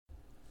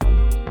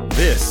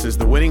This is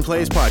the Winning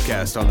Plays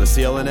podcast on the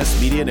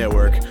CLNS Media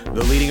Network,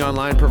 the leading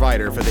online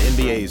provider for the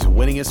NBA's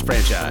winningest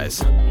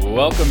franchise.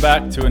 Welcome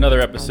back to another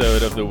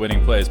episode of the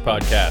Winning Plays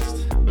podcast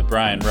with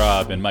Brian,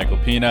 Rob, and Michael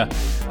Pina.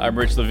 I'm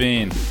Rich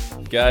Levine.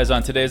 Guys,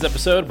 on today's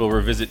episode, we'll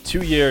revisit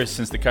 2 years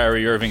since the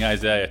Kyrie Irving,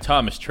 Isaiah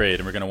Thomas trade,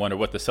 and we're going to wonder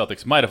what the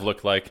Celtics might have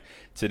looked like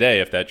today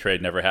if that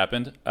trade never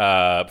happened.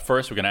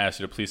 First, we're going to ask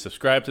you to please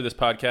subscribe to this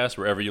podcast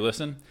wherever you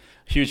listen.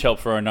 Huge help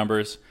for our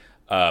numbers.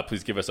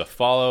 Please give us a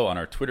follow on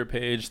our Twitter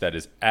page. That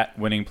is at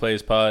Winning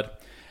Plays Pod.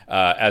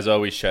 As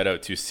always, shout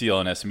out to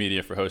CLNS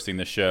Media for hosting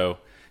the show.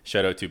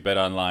 Shout out to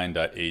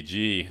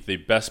betonline.ag, the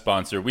best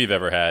sponsor we've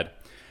ever had.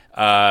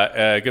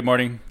 Good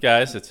morning,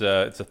 guys. It's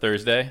a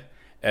Thursday,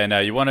 and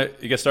you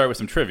get started with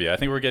some trivia. I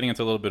think we're getting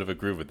into a little bit of a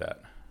groove with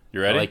that. You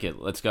ready? I like it.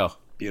 Let's go.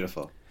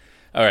 Beautiful.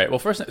 All right. Well,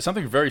 first,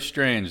 something very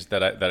strange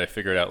that I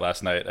figured out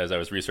last night as I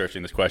was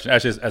researching this question,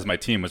 actually as my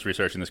team was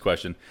researching this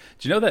question.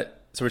 Do you know that?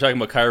 So we're talking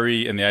about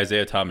Kyrie and the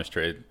Isaiah Thomas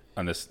trade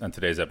on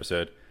today's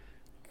episode.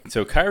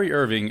 So Kyrie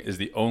Irving is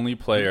the only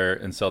player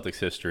in Celtics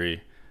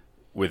history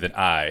with an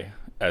I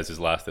as his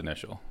last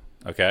initial.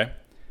 Okay.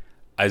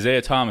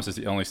 Isaiah Thomas is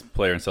the only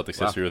player in Celtics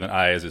history with an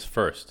I as his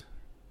first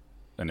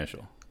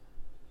initial.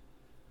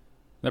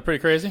 Isn't that pretty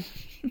crazy?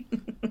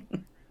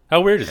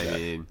 How weird is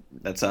that?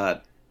 That's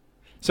odd.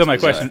 So my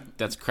question...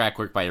 That's crack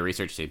work by your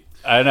research team.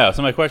 I know.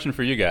 So my question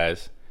for you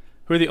guys,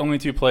 who are the only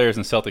two players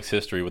in Celtics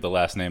history with a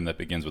last name that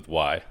begins with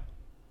Y?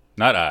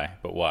 Not I,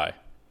 but Y.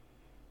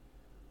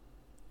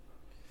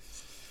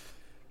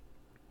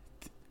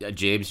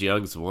 James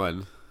Young's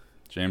one.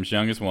 James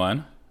Young is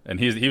one. And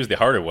he was the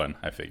harder one,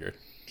 I figured.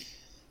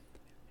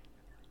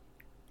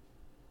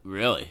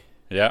 Really?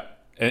 Yeah.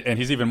 And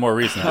he's even more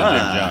recent than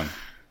James Young.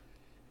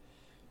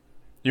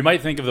 You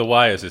might think of the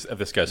Y as this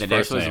guy's The first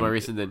next one's name. more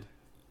recent than...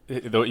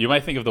 You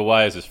might think of the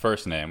Y as his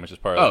first name, which is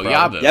part of the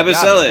problem.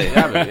 Yabusele.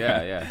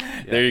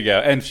 Yeah. There you go.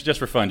 And just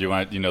for fun, do you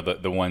want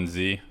the one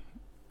Z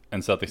in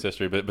Celtics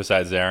history, but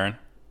besides Zarin?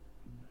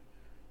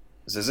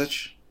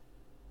 Zizic?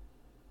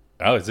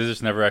 Oh,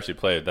 Zizic never actually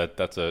played.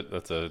 That's a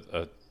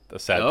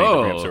sad thing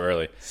to bring up so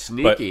early.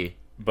 Sneaky.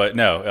 But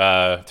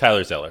no,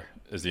 Tyler Zeller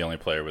is the only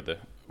player with the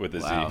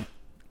Wow.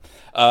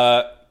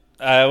 Z.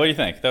 What do you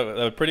think? That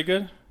was pretty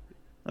good?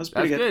 That was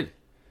pretty good.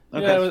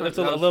 Okay. Yeah, it's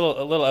a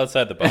little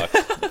outside the box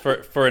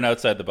for an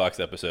outside the box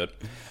episode.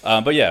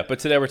 But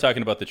today we're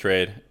talking about the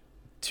trade.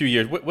 2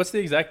 years. What's the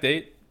exact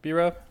date,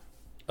 B-Rob,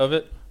 of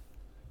it?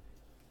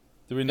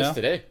 Do we know? It's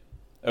today.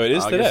 Oh, it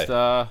is today.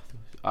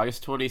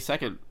 August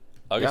 22nd.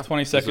 August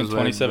 22nd,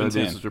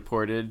 2017. This was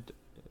reported.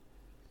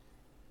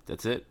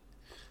 That's it.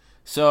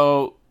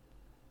 So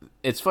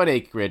it's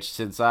funny, Rich,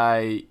 since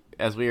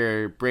as we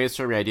were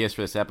brainstorming ideas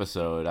for this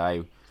episode,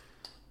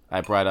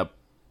 I brought up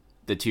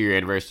the 2-year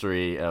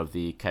anniversary of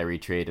the Kyrie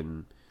trade,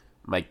 and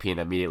Mike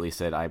Pina immediately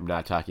said, I'm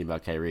not talking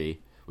about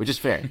Kyrie, which is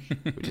fair.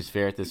 Which is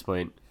fair at this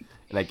point,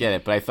 and I get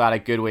it. But I thought a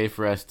good way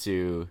for us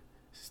to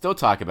still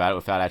talk about it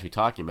without actually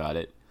talking about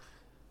it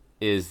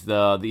is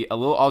a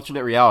little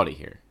alternate reality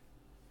here.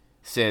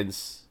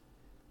 Since,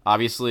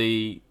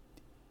 obviously,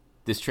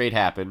 this trade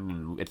happened,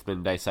 and it's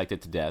been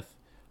dissected to death,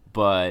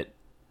 but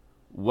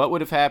what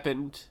would have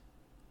happened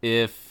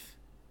if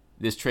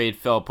this trade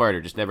fell apart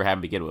or just never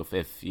happened to begin with?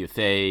 If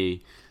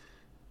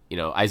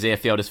Isaiah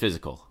failed his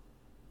physical,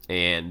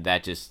 and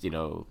that just,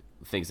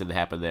 things didn't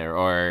happen there.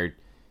 Or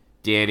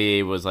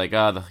Danny was like,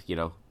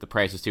 the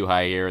price is too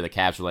high here. Or the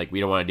Cavs were like, we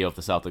don't want to deal with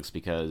the Celtics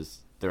because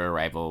they're a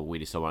rival. We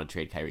just don't want to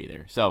trade Kyrie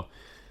there. So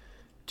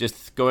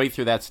just going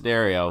through that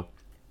scenario,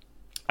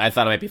 I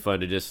thought it might be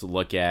fun to just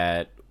look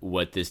at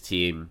what this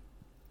team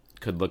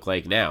could look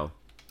like now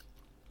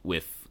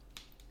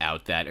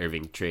without that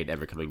Irving trade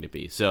ever coming to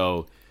be.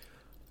 So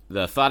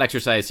the thought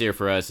exercise here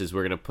for us is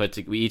we're going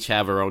to we each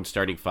have our own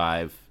starting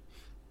five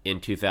in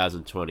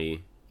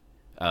 2020,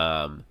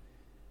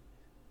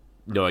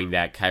 knowing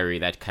that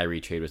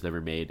Kyrie trade was never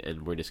made,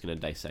 and we're just going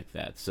to dissect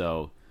that.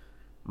 So,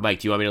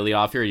 Mike, do you want me to lead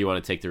off here, or do you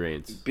want to take the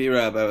reins?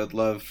 B-Rob, I would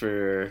love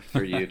for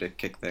you to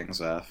kick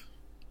things off.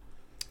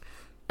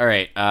 All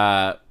right.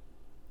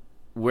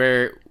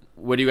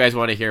 What do you guys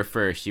want to hear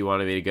first? You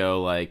want me to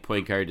go like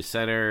point guard to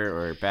center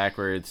or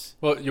backwards?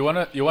 Well, you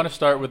want to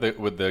start with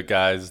the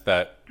guys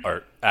that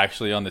are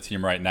actually on the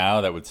team right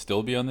now that would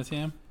still be on the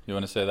team? You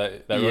want to say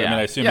that? Yeah. I mean,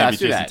 I assume maybe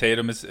Jason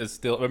Tatum is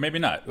still, or maybe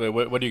not.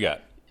 What do you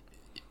got?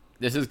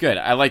 This is good.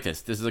 I like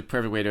this. This is a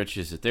perfect way to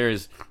introduce it. There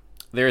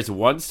is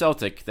one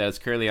Celtic that is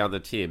currently on the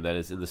team that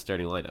is in the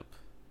starting lineup.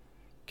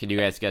 Can you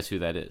guys guess who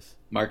that is?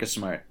 Marcus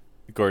Smart.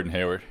 Gordon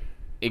Hayward.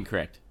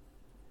 Incorrect.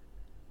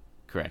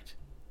 Correct.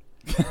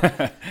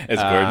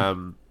 It's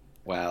Gordon.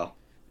 Wow.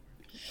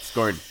 It's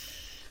Gordon.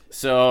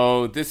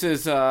 So this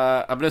is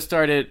I'm gonna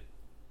start at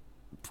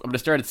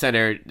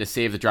center to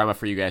save the drama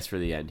for you guys for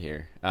the end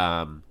here.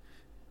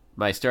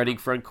 My starting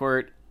front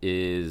court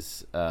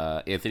is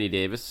Anthony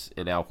Davis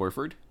and Al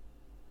Horford.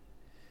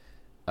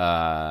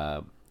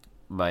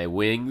 My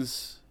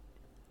wings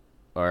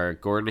are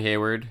Gordon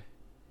Hayward,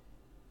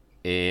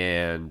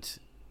 and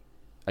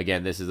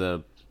again, this is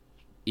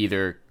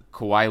either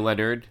Kawhi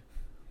Leonard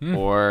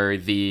or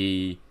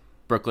the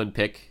Brooklyn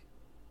pick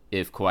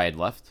if Kawhi had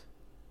left.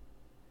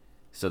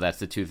 So that's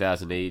the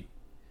 2008,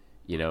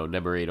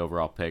 number 8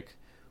 overall pick.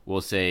 We'll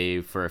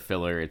say for a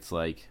filler, it's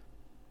like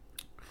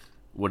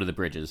one of the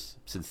Bridges,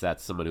 since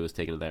that's someone who was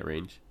taken in that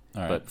range.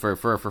 All right. But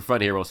for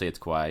fun here, we'll say it's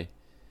Kawhi,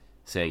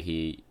 saying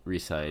he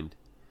re-signed.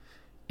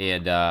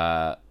 And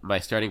my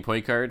starting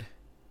point guard,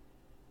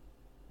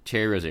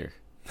 Terry Rozier.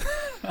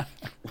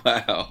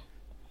 Wow.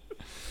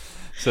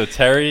 So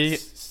Terry,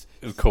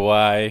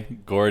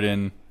 Kawhi,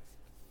 Gordon,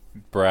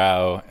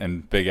 Brow,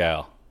 and Big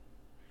Al.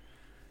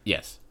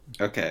 Yes.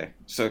 Okay.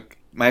 So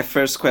my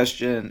first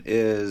question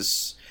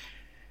is,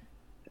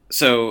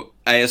 so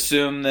I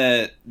assume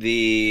that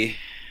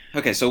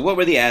so what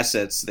were the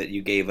assets that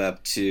you gave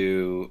up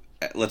to,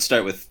 let's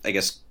start with, I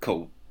guess,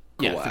 Kawhi.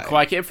 Yeah, so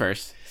Kawhi came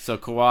first. So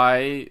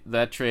Kawhi,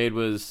 that trade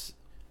was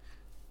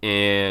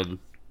in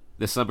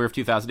the summer of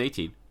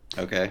 2018.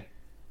 Okay.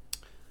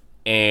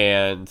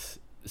 And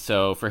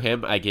so for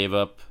him, I gave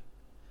up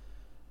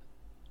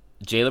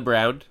Jaylen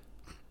Brown,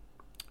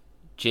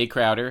 Jay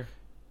Crowder,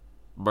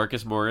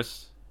 Marcus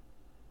Morris,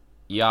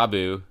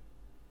 Yabu,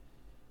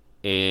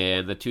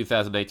 and the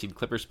 2019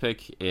 Clippers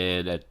pick,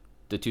 and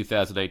the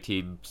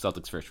 2019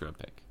 Celtics first round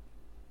pick.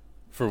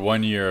 For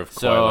 1 year of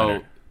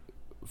Kawhi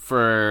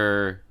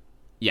Leonard.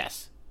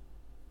 Yes.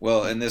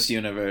 Well, in this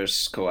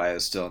universe, Kawhi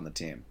is still on the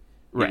team.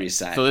 He Right.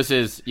 resigned. So this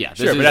is but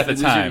at the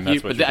time,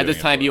 that's what you're at this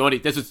doing time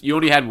it for. you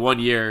only had 1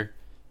 year.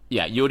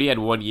 Yeah, you only had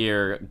 1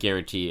 year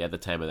guarantee at the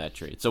time of that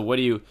trade. So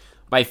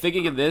by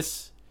thinking of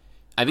this,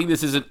 I think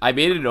this isn't. I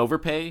made it an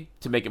overpay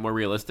to make it more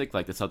realistic.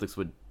 Like the Celtics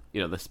would,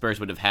 the Spurs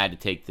would have had to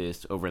take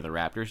this over the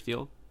Raptors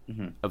deal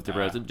of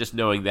DeRozan, just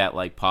knowing that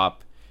like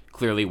Pop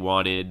clearly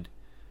wanted,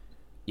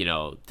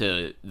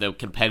 the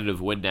competitive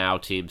win now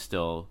team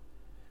still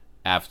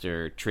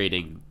after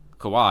trading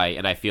Kawhi,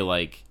 and I feel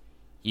like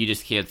you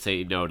just can't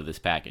say no to this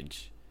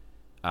package.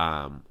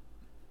 And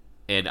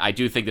I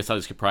do think the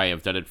Celtics could probably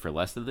have done it for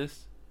less than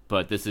this,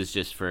 but this is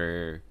just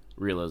for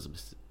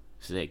realism's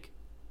sake,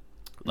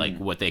 like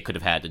what they could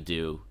have had to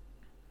do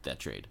that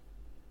trade.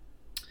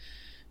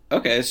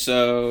 Okay,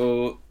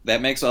 so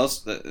that makes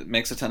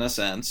a ton of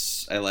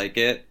sense. I like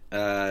it.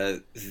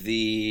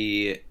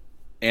 The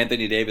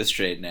Anthony Davis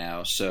trade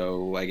now.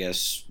 So I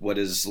guess what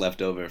is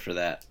left over for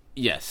that?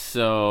 Yes.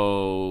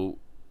 So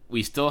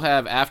we still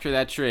have, after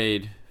that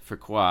trade for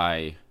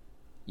Kawhi,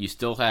 you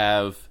still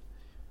have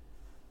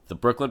the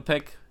Brooklyn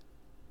pick,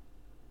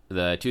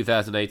 the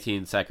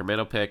 2019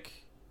 Sacramento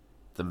pick,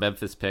 the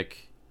Memphis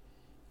pick,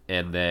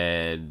 and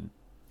then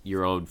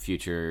your own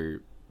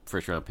future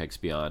first round picks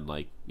beyond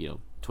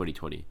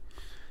 2020.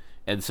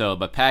 And so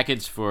my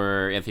package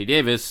for Anthony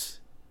Davis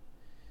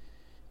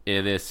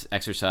in this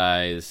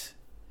exercise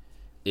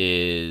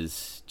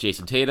is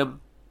Jason Tatum,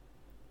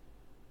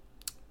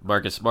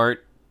 Marcus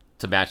Smart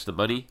to match the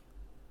money,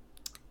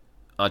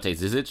 Ante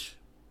Zizic,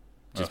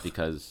 just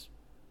because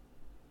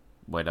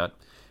why not,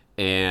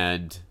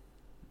 and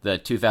the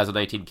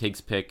 2019 Kings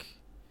pick,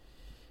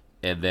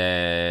 and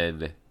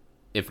then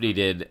if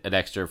needed an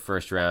extra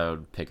first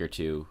round pick or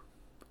two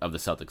of the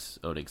Celtics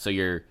owning. So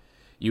you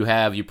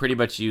pretty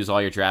much use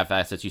all your draft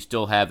assets. You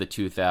still have the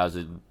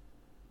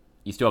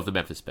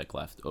Memphis pick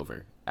left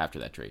over after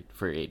that trade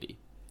for AD.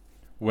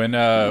 When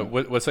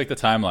what's like the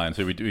timeline?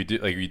 So we do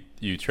like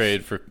you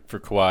trade for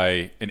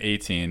Kawhi in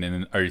 18, and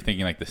then are you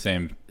thinking like the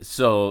same?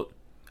 So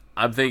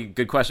I'm thinking,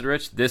 good question,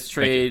 Rich. This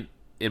trade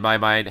in my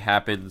mind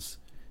happens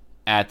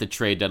at the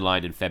trade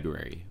deadline in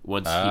February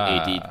once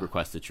AD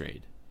requests the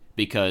trade,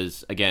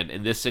 because again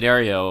in this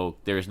scenario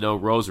there's no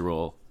Rose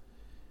rule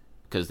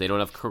because they don't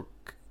have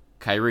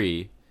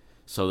Kyrie,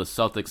 so the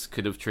Celtics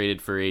could have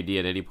traded for AD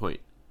at any point.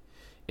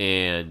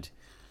 And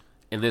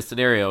in this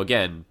scenario,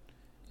 again,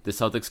 the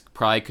Celtics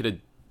probably could have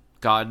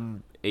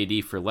gotten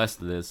AD for less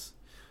than this.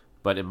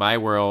 But in my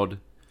world,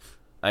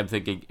 I'm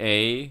thinking,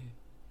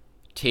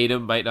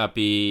 Tatum might not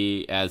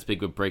be as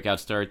big of a breakout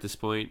star at this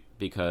point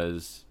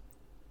because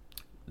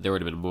there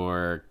would have been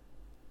more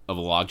of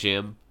a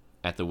logjam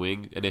at the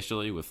wing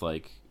initially with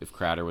if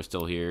Crowder was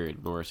still here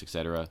and Morris,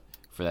 etc.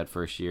 for that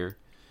first year.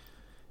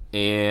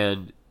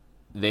 And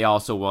they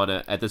also want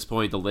to, at this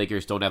point, the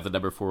Lakers don't have the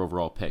number 4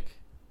 overall pick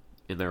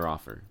in their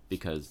offer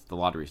because the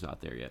lottery's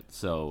not there yet.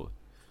 So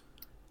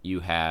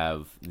you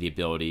have the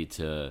ability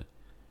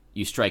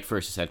you strike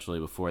first essentially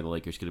before the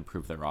Lakers can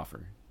improve their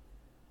offer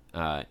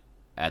at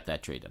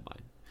that trade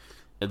deadline.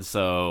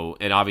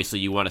 And obviously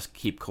you want to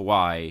keep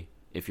Kawhi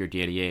if you're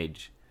Danny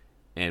Ainge,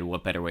 and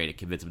what better way to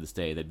convince him to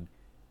stay than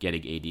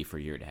getting AD for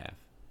a year and a half.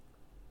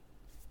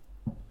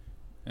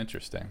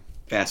 Interesting.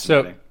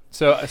 Fascinating.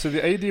 So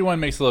the AD one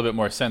makes a little bit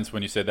more sense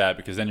when you say that,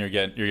 because then you're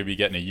gonna be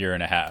getting a year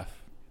and a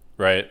half,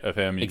 right, of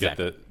him. You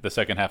exactly. Get the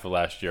second half of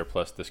last year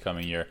plus this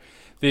coming year.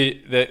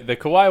 The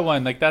Kawhi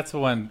one, that's the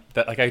one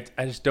that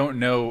I just don't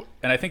know,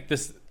 and I think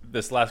this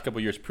last couple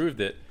of years proved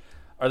it.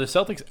 Are the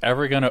Celtics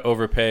ever going to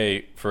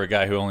overpay for a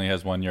guy who only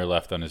has 1 year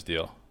left on his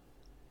deal?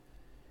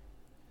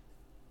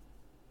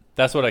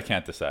 That's what I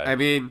can't decide. I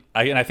mean,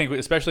 and I think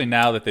especially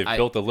now that they've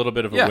built a little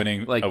bit of a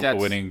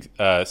winning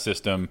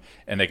system,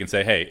 and they can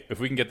say, hey, if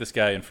we can get this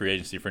guy in free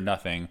agency for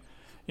nothing,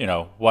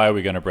 why are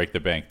we going to break the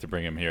bank to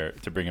bring him here,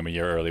 to bring him a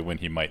year early when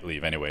he might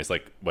leave anyways,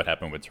 like what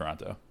happened with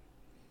Toronto.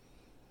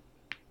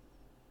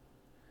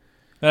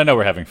 And I know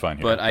we're having fun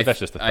here, but that's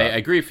just the thought. I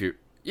agree with you.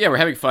 Yeah, we're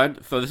having fun.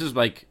 So this is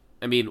like,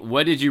 I mean,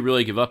 what did you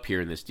really give up here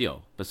in this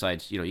deal?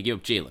 Besides, you gave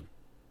up Jalen,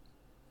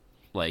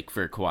 like,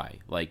 for Kawhi.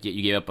 Like,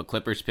 you gave up a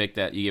Clippers pick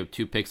that you gave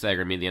 2 picks that are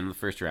going to be at the end of the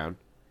first round.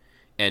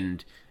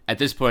 And at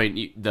this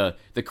point, the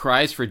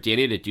cries for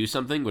Danny to do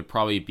something would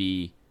probably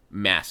be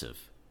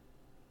massive.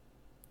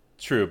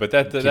 True, but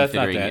that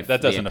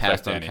doesn't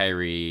affect Danny. On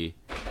Kyrie.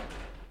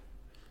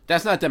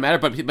 That's not that matter,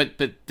 but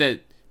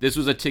this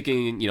was a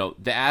ticking,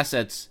 the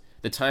assets,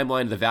 the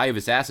timeline, the value of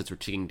his assets were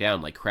ticking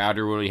down. Like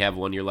Crowder would only have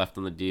 1 year left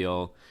on the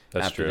deal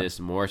after this.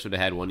 Morris would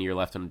have had 1 year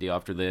left on the deal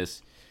after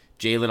this.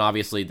 Jalen,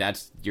 obviously,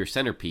 that's your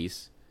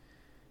centerpiece.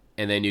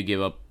 And then you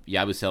give up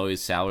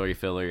Yabusele's salary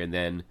filler and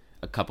then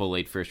a couple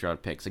late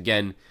first-round picks.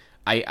 Again,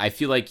 I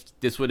feel like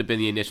this would have been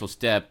the initial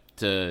step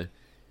to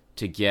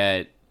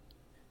get,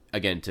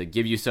 again,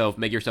 to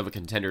make yourself a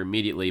contender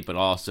immediately, but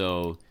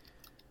also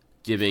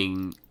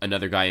giving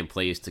another guy in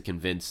place to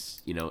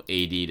convince, AD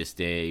to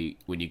stay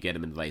when you get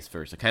him and vice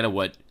versa. Kind of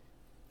what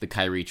the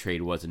Kyrie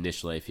trade was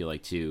initially, I feel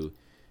like, too,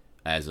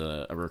 as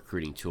a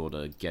recruiting tool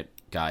to get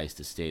guys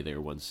to stay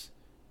there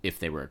if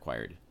they were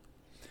acquired.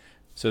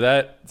 So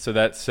that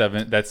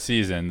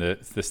season,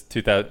 this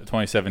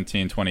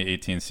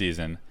 2017-2018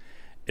 season,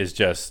 is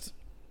just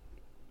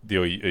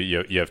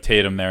you have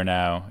Tatum there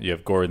now, you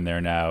have Gordon there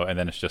now, and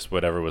then it's just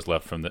whatever was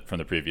left from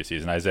the previous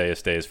season. Isaiah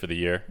stays for the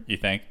year, you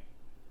think?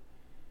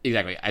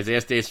 Exactly.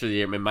 Isaiah stays for the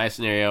year. In my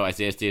scenario,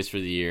 Isaiah stays for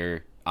the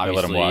year.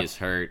 Obviously, he's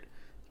hurt,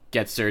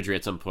 gets surgery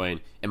at some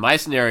point. In my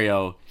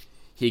scenario,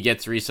 he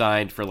gets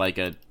re-signed for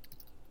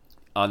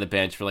on the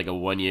bench for a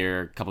 1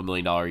 year, $2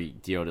 million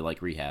deal to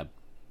rehab.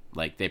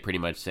 Like, they pretty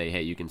much say,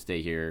 hey, you can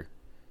stay here,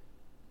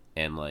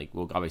 and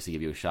we'll obviously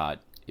give you a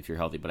shot if you're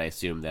healthy. But I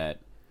assume that,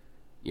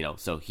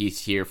 so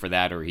he's here for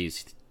that, or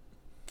he's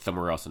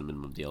somewhere else in a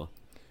minimum deal,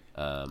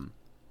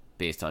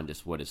 based on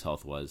just what his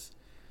health was.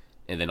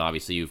 And then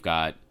obviously you've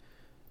got,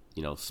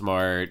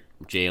 Smart,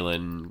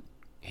 Jalen,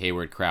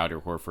 Hayward,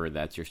 Crowder, Horford.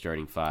 That's your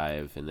starting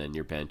 5, and then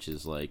your bench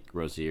is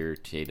Rozier,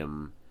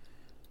 Tatum,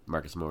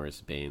 Marcus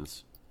Morris,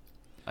 Baines,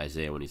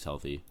 Isaiah when he's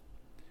healthy.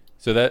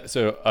 August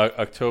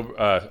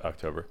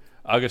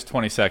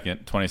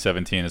 22nd,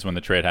 2017 is when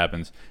the trade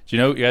happens. Do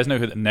you guys know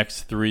who the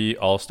next 3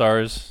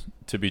 All-Stars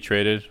to be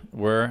traded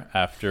were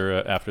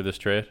after this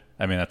trade?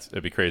 I mean,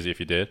 it'd be crazy if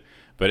you did.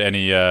 But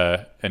any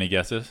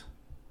guesses?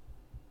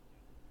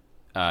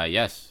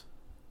 Yes.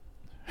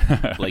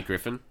 Blake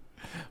Griffin.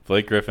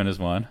 Blake Griffin is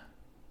one.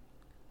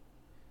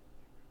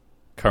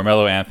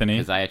 Carmelo Anthony.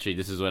 Because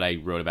this is what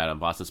I wrote about on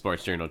Boston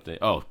Sports Journal today.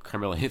 Oh,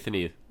 Carmelo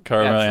Anthony.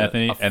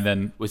 And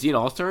then was he an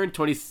All-Star in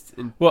 20?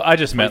 Well, I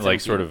just meant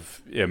sort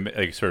of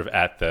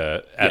at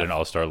an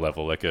All-Star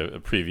level, like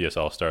a previous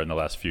All-Star in the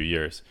last few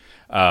years.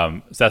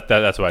 So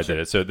that's why I did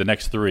it. So the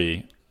next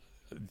 3,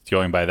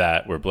 going by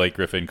that, were Blake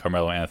Griffin,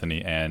 Carmelo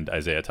Anthony, and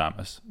Isaiah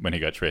Thomas when he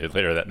got traded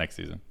later that next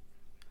season.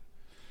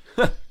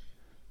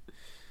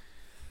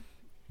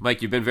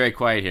 Mike, you've been very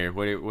quiet here.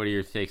 What are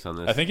your takes on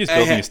this? I think he's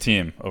building his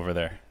team over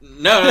there.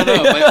 No.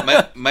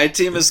 My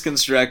team is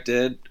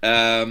constructed.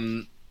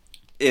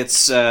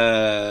 It's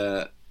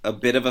a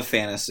bit of a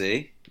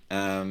fantasy,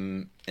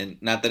 and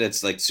not that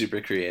it's super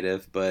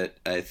creative, but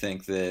I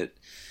think that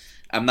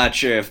I'm not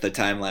sure if the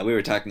timeline. We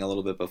were talking a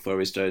little bit before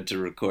we started to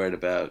record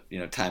about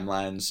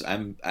timelines.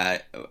 I'm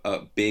at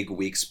a big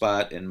weak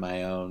spot in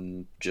my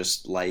own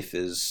just life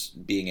is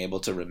being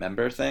able to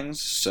remember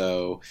things.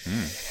 So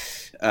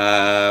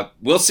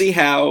we'll see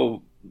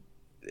how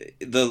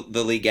the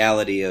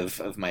legality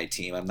of my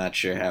team. I'm not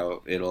sure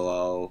how it'll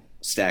all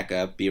stack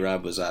up.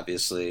 B-Rob was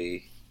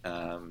obviously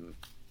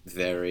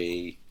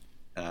very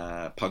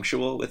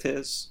punctual with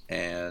his,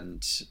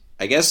 and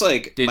I guess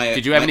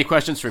did you have any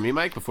questions for me,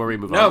 Mike, before we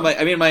move on? No,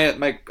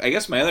 I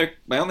guess my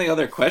only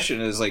other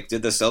question is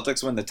did the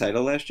Celtics win the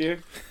title last year?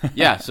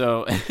 Yeah,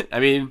 so I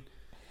mean,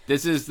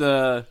 this is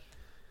the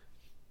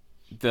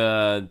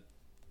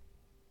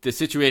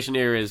situation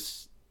here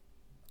is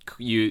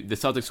the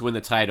Celtics win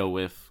the title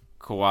with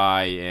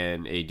Kawhi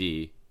and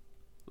AD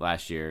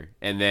last year,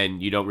 and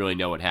then you don't really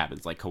know what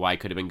happens. Kawhi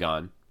could have been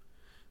gone,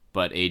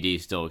 but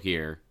AD's still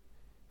here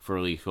for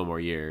at least one more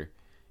year,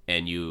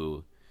 and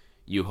you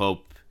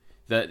hope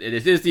that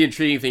this is the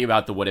intriguing thing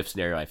about the what if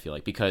scenario. I feel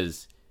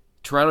because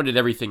Toronto did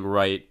everything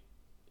right,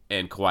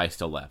 and Kawhi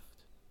still left,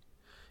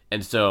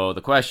 and so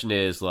the question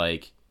is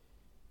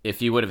if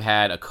he would have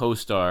had a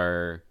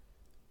co-star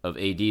of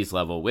AD's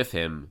level with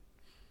him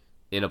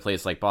in a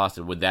place like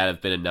Boston, would that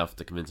have been enough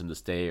to convince him to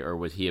stay, or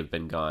would he have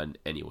been gone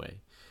anyway?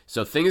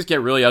 So things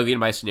get really ugly in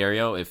my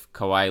scenario if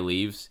Kawhi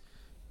leaves,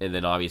 and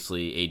then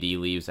obviously AD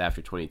leaves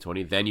after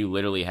 2020. Then you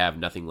literally have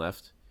nothing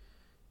left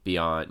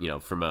beyond,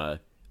 from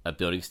a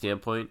building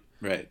standpoint.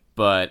 Right.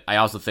 But I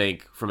also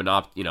think from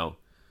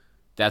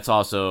that's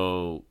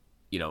also,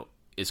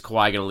 is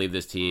Kawhi going to leave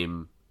this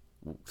team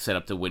set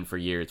up to win for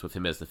years with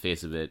him as the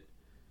face of it,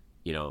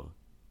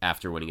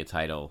 after winning a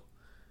title?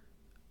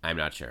 I'm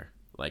not sure.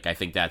 Like, I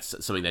think that's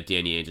something that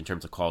Danny Ainge, in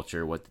terms of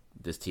culture, what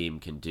this team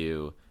can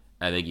do,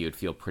 I think you would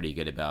feel pretty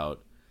good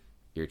about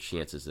your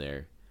chances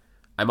there.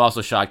 I'm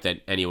also shocked that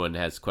anyone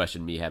has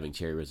questioned me having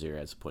Terry Rozier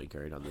as a point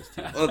guard on this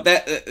team. Well,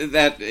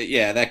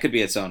 that could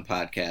be its own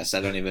podcast.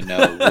 I don't even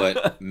know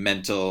what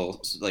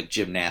mental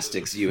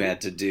gymnastics you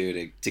had to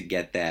do to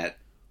get that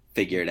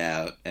figured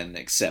out and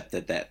accept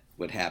that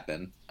would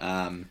happen.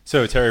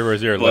 So Terry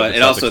Rozier, but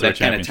it also that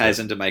kind of ties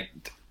into my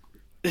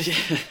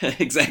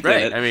exactly.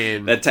 Right. I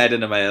mean, that tied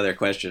into my other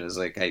question is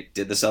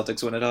did the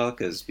Celtics win it all?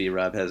 Because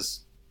B-Rob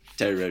has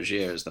Terry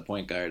Rozier as the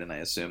point guard, and I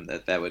assume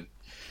that would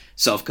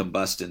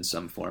self-combust in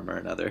some form or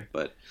another.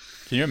 But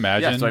can you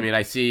imagine? Yeah, so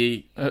I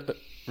see.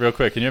 Real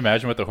quick, can you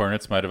imagine what the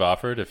Hornets might have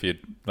offered if you'd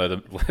let the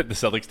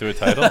Celtics do a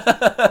title?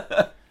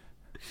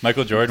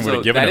 Michael Jordan would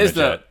have given them a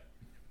shot.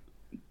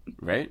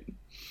 Right?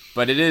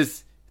 But it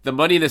is the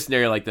money in this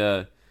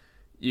scenario.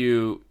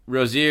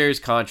 Rozier's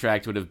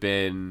contract would have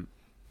been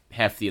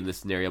hefty in this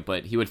scenario,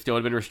 but he would still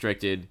have been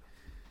restricted,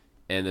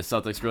 and the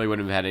Celtics really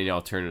wouldn't have had any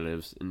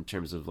alternatives in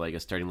terms of a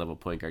starting level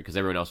point guard because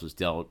everyone else was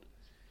dealt.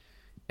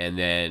 And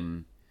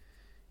then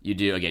you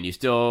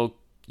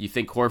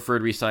think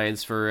Horford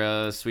resigns for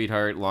a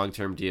sweetheart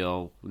long-term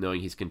deal,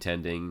 knowing he's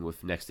contending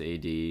with next to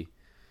AD,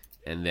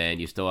 and then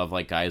you still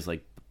have guys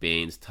like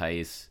Baines,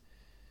 Tice,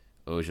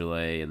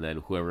 Ojale, and then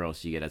whoever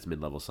else you get as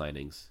mid-level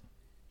signings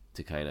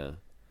to kind of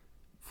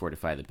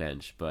fortify the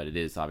bench. But it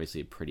is obviously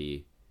a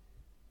pretty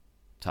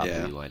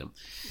top-heavy lineup.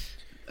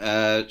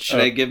 Should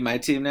I give my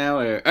team now?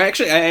 Or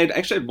actually, I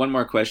had one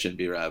more question,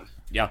 B-Rob.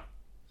 Yeah.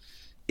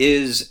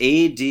 Is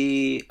AD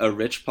a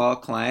Rich Paul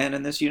client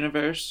in this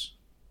universe?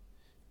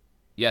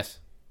 Yes.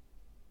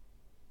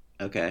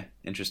 Okay,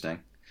 interesting.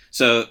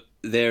 So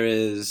there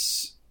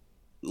is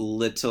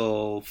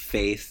little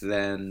faith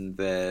then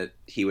that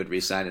he would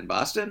resign in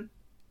Boston?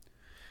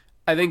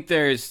 I think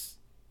there's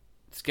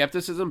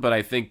skepticism, but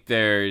I think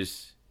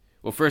there's...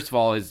 Well, first of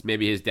all,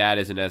 maybe his dad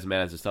isn't as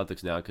mad as the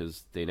Celtics now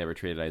because they never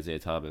traded Isaiah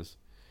Thomas.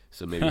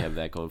 So maybe have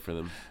that going for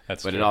them. But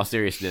true. In all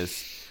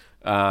seriousness,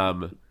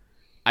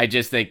 I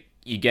just think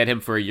you get him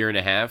for a year and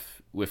a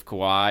half with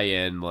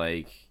Kawhi, and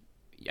I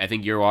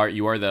think you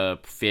are the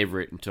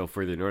favorite until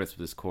further notice with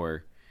this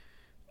core.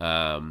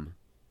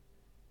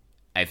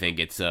 I think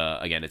it's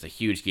a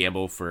huge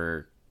gamble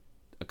for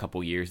a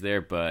couple years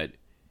there, but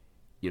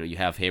you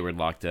have Hayward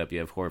locked up, you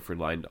have Horford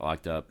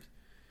locked up,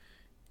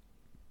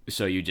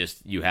 so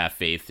you have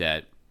faith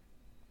that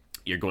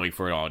you're going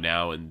for it all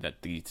now, and that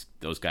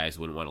those guys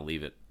wouldn't want to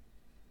leave it.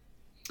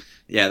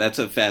 Yeah, that's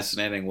a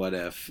fascinating what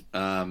if.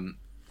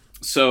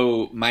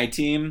 So my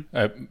team,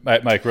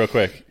 Mike, real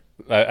quick,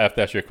 I have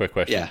to ask you a quick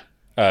question.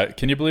 Yeah.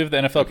 Can you believe the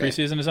NFL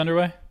preseason is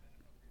underway?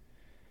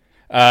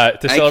 I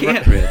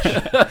can't, Rich.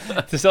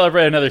 To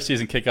celebrate another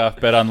season kickoff,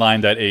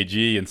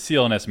 betonline.ag and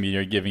CLNS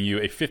Media are giving you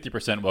a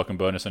 50% welcome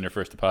bonus on your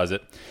first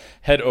deposit.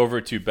 Head over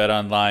to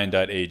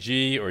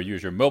betonline.ag or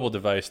use your mobile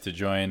device to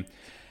join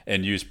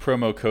and use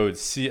promo code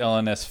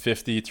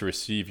CLNS50 to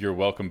receive your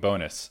welcome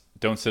bonus.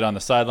 Don't sit on the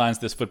sidelines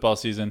this football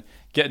season.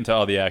 Get into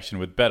all the action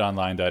with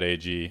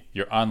betonline.ag,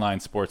 your online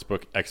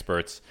sportsbook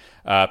experts.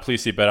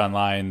 Please see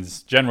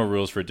BetOnline's general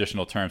rules for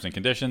additional terms and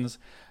conditions.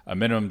 A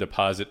minimum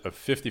deposit of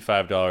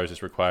 $55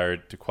 is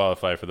required to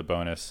qualify for the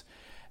bonus.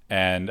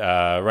 And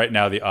right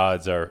now the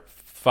odds are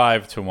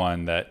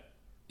 5-1 that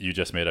you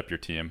just made up your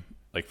team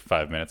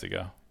 5 minutes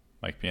ago,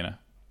 Mike Pina.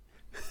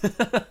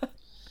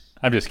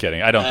 I'm just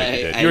kidding. I don't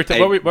think you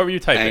did. What were you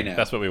typing?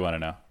 That's what we want to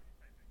know.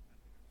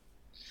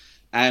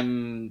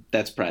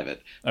 That's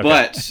private. Okay.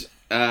 But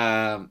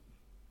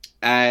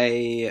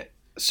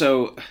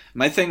so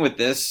my thing with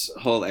this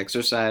whole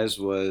exercise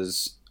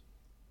was,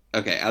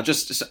 okay, I'm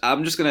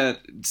just gonna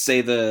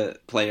say the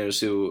players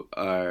who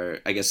are,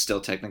 I guess,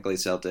 still technically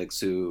Celtics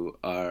who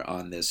are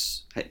on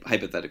this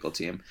hypothetical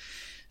team.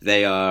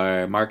 They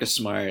are Marcus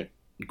Smart,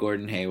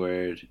 Gordon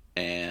Hayward,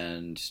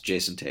 and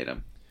Jason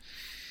Tatum.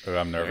 Oh,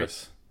 I'm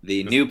nervous.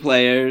 The new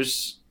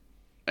players,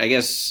 I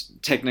guess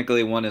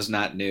technically one is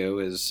not new,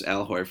 is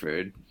Al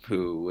Horford,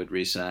 who would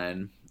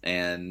resign,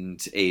 and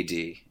AD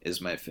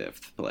is my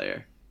fifth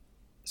player.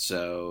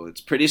 So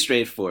it's pretty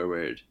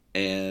straightforward.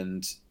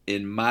 And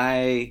in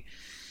my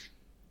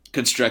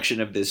construction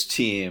of this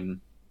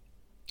team,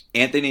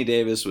 Anthony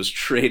Davis was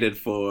traded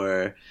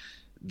for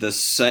the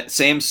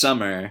same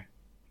summer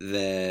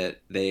that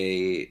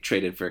they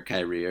traded for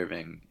Kyrie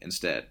Irving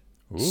instead.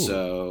 Ooh.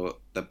 So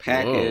the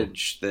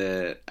package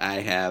that I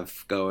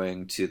have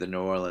going to the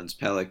New Orleans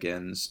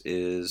Pelicans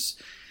is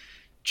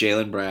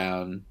Jaylen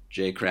Brown,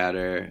 Jay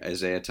Crowder,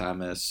 Isaiah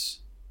Thomas,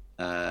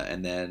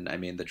 and then,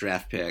 the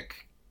draft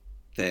pick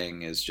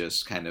thing is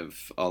just kind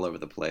of all over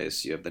the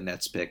place. You have the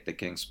Nets pick, the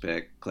Kings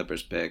pick,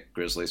 Clippers pick,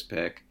 Grizzlies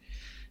pick,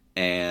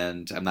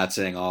 and I'm not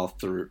saying all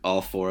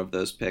four of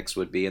those picks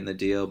would be in the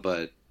deal,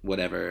 but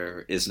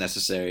whatever is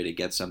necessary to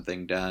get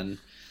something done.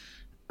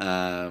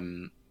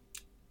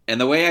 And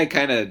the way I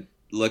kind of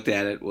looked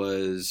at it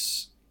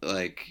was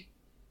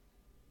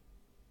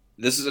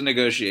this is a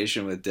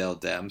negotiation with Dell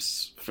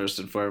Demps first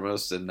and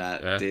foremost, and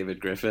not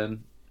David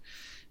Griffin.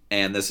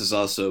 And this is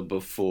also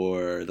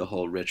before the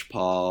whole Rich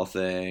Paul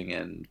thing,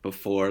 and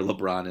before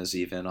LeBron is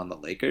even on the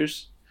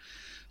Lakers.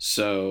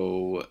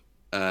 So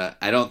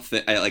I don't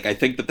think I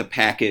think that the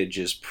package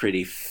is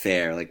pretty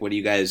fair. Like, what do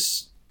you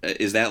guys?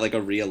 Is that like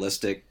a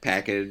realistic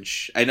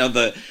package? I know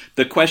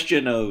the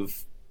question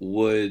of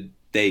would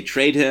they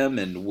trade him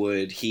and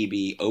would he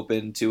be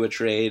open to a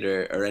trade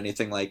or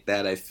anything like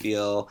that. I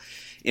feel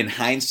in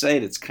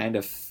hindsight it's kind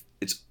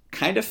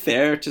of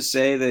fair to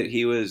say that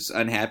he was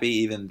unhappy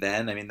even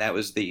then. I mean, that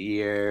was the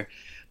year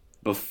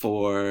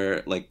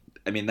before,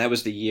 that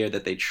was the year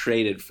that they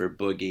traded for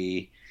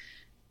Boogie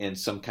in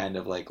some kind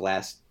of like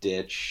last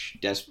ditch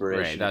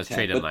desperation. Right, that was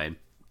trade deadline.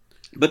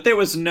 But there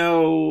was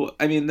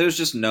there's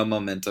just no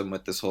momentum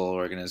with this whole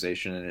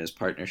organization and his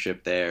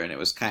partnership there, and it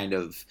was kind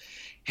of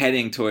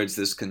heading towards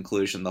this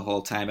conclusion the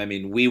whole time. I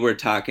mean, we were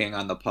talking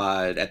on the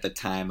pod at the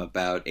time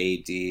about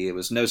AD. It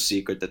was no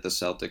secret that the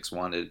Celtics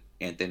wanted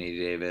Anthony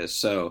Davis,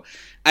 so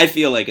I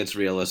feel like it's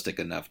realistic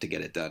enough to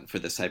get it done for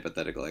this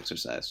hypothetical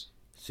exercise.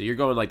 So you're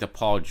going like the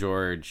Paul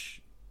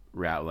George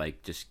route,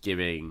 like just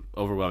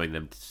overwhelming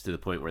them to the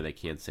point where they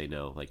can't say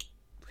no, like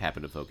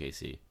happened with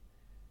OKC.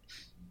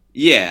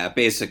 Yeah,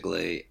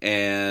 basically.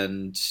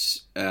 And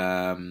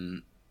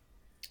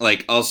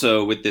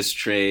also with this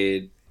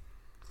trade,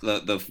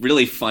 the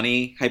really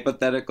funny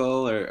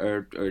hypothetical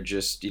or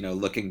just,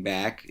 looking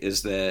back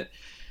is that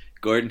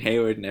Gordon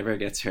Hayward never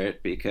gets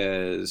hurt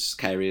because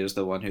Kyrie is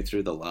the one who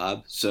threw the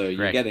lob. So you're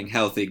Correct. Getting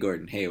healthy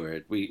Gordon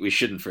Hayward. We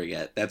shouldn't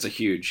forget. That's a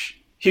huge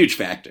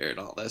factor in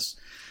all this.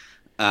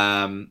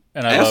 And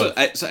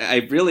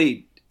I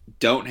really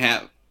don't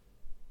have...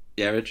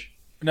 Yeah, Rich?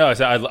 No,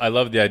 I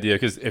love the idea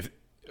because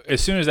as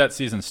soon as that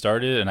season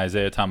started and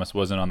Isaiah Thomas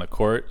wasn't on the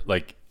court,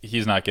 like,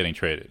 he's not getting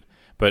traded.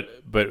 But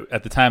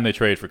at the time they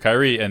traded for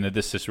Kyrie and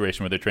this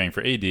situation where they're trading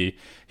for AD,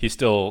 he's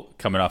still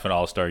coming off an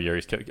all-star year.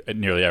 He's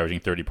nearly averaging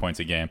 30 points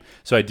a game.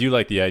 So I do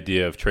like the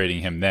idea of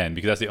trading him then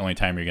because that's the only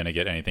time you're going to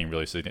get anything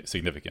really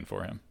significant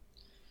for him.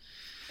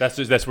 That's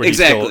where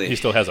exactly. he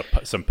still has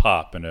some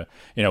pop. And,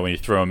 when you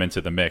throw him into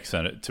the mix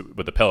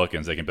with the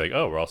Pelicans, they can be like,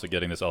 oh, we're also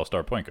getting this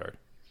all-star point guard.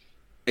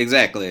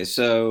 Exactly.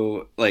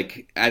 So,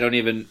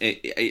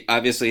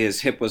 obviously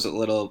his hip was a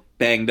little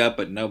banged up,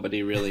 but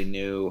nobody really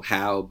knew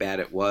how bad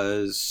it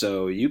was.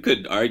 So you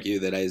could argue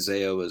that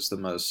Isaiah was the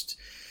most,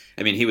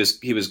 he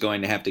was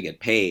going to have to get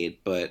paid,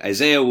 but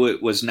Isaiah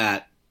was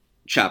not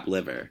chopped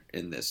liver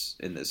in this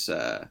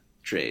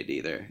trade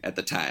either at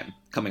the time,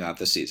 coming off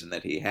the season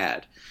that he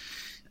had.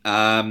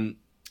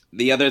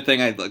 The other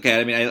thing I look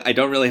at, I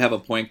don't really have a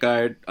point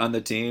guard on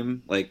the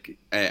team. Like,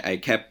 I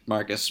kept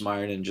Marcus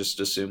Smart and just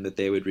assumed that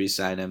they would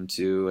re-sign him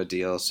to a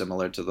deal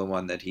similar to the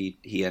one that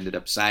he ended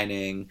up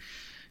signing.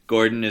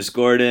 Gordon is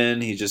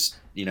Gordon. He just,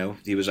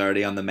 he was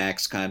already on the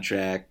max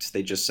contract.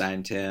 They just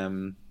signed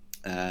him.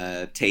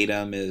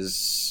 Tatum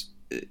is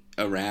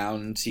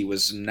around. He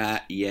was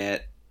not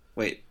yet.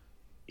 Wait,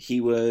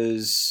 he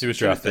was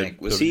drafted.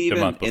 Was he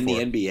even in the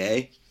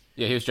NBA?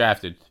 Yeah, he was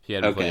drafted. He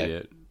hadn't played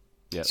yet.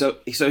 Yeah. So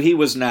he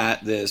was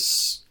not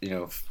this,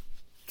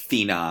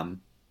 phenom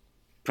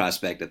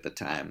prospect at the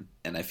time,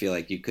 and I feel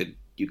like you could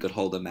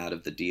hold him out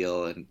of the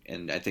deal,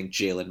 and I think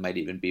Jalen might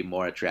even be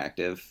more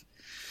attractive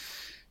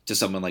to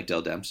someone like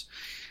Dell Demps.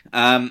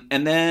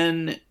 And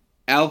then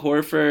Al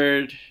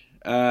Horford,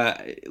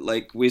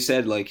 like we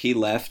said, like he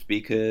left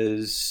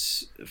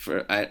because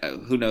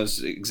who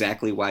knows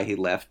exactly why he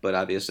left, but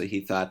obviously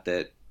he thought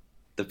that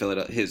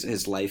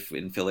his life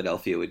in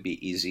Philadelphia would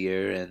be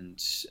easier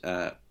and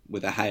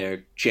with a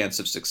higher chance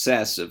of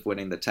success of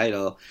winning the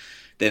title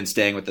than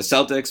staying with the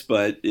Celtics.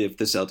 But if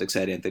the Celtics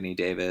had Anthony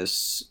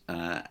Davis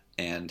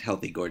and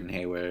healthy Gordon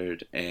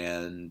Hayward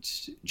and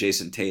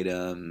Jason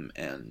Tatum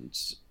and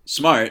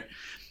Smart,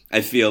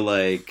 I feel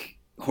like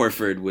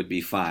Horford would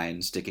be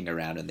fine sticking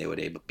around and they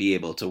would be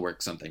able to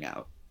work something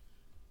out.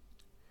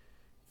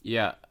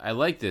 Yeah, I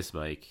like this,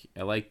 Mike.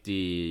 I like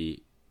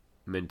the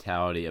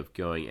mentality of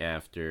going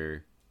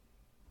after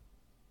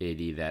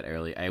AD that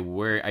early.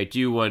 I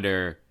do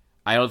wonder...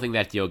 I don't think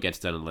that deal gets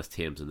done unless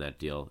Tatum's in that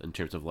deal in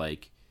terms of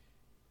like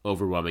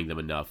overwhelming them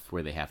enough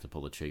where they have to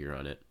pull the trigger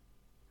on it.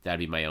 That'd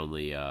be my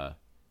only,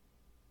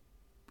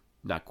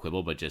 not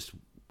quibble, but just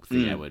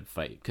thing I would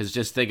fight. Because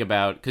just think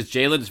about, because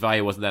Jalen's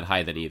value wasn't that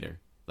high then either.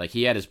 Like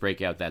he had his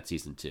breakout that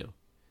season too.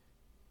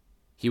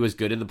 He was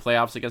good in the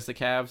playoffs against the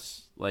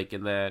Cavs, like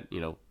in that,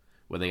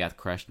 when they got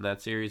crushed in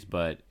that series,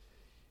 but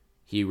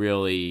he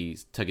really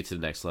took it to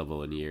the next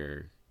level in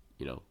year,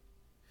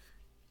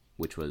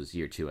 which was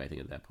year 2, I think,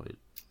 at that point.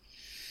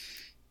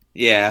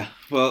 Yeah,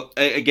 well,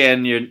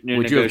 again, you're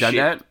would you have done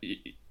that?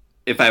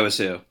 If I was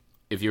who?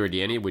 If you were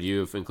Danny, would you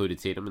have included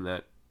Tatum in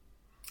that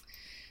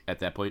at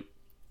that point?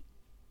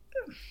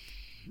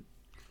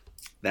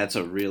 That's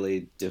a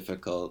really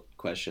difficult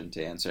question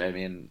to answer.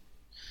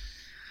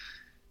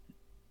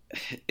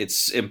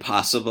 It's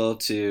impossible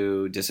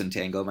to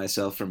disentangle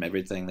myself from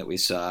everything that we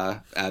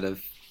saw out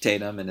of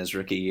Tatum in his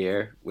rookie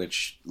year,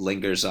 which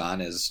lingers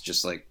on as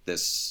just like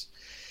this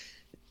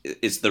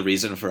it's the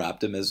reason for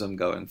optimism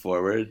going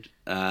forward.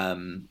 I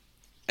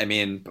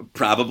mean,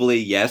 probably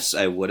yes,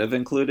 I would have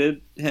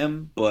included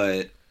him,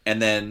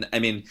 and then I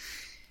mean,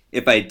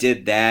 if I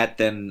did that,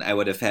 then I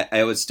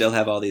would still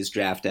have all these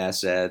draft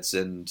assets,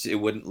 and it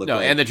wouldn't look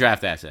and the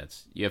draft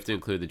assets. You have to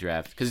include the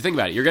draft because think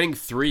about it. You're getting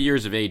 3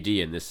 years of AD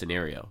in this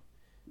scenario.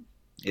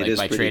 It is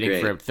by pretty trading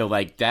great. for him. So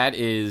that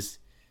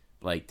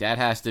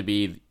has to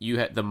be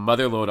the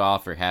motherload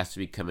offer has to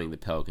be coming the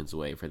Pelicans'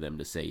 way for them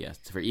to say yes,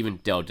 for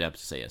even Dell Demps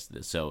to say yes to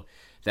this. So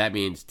that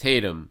means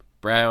Tatum,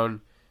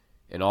 Brown,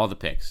 and all the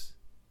picks.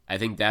 I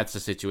think that's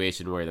a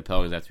situation where the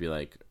Pelicans have to be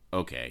like,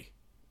 okay,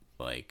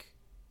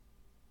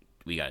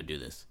 we got to do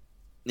this.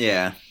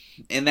 Yeah.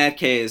 In that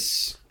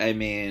case, I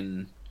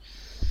mean,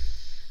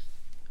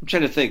 I'm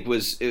trying to think.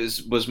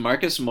 Was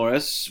Marcus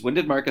Morris? When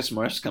did Marcus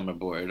Morris come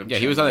aboard?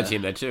 He was on the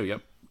team then too.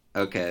 Yep.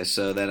 Okay,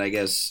 so then I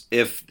guess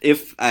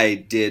if I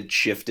did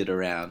shift it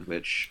around,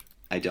 which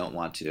I don't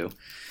want to,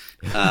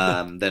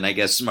 then I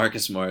guess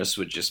Marcus Morris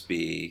would just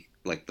be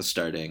like the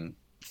starting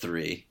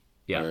 3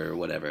 or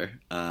whatever,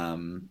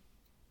 and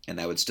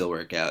that would still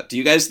work out. Do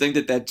you guys think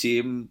that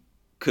team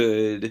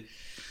could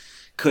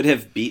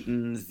have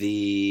beaten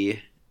the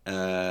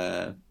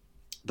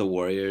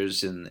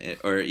Warriors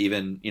or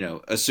even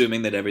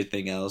assuming that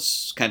everything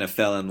else kind of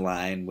fell in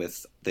line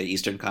with the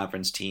Eastern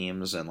Conference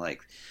teams and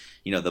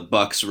the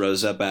Bucks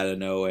rose up out of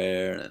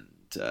nowhere, and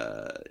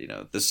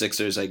the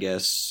Sixers, I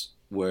guess,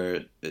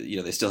 were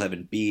they still have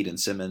Embiid and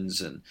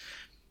Simmons, and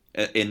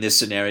in this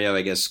scenario,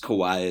 I guess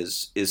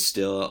Kawhi is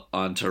still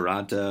on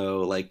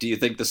Toronto. Do you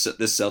think this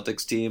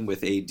Celtics team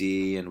with AD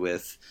and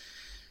with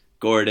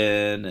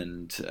Gordon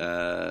and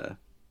I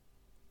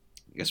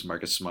guess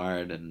Marcus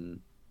Smart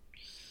and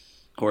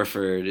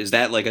Horford, is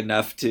that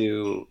enough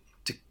to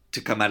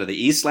come out of the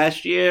East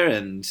last year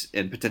and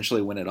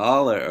potentially win it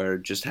all, or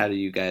just how do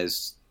you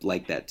guys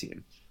like that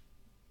team?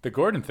 The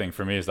Gordon thing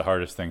for me is the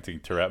hardest thing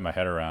to wrap my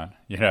head around.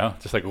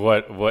 Just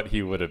what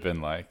he would have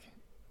been like,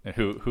 and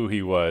who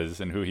he was,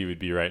 and who he would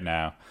be right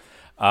now.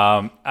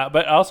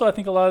 But also, I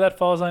think a lot of that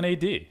falls on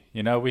AD.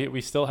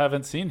 We still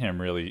haven't seen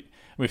him really.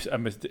 The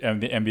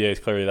NBA is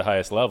clearly the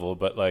highest level,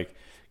 but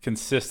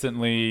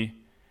consistently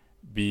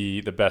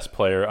be the best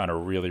player on a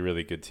really,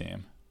 really good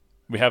team.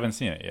 We haven't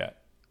seen it yet.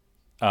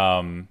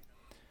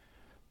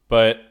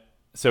 But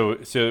so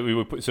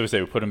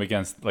we put him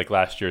against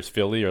last year's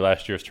Philly or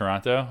last year's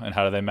Toronto, and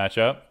how do they match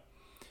up?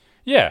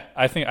 Yeah,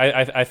 I think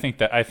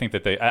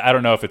that they. I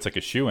don't know if it's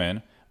a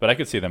shoe-in, but I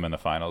could see them in the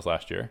finals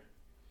last year.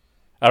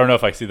 I don't know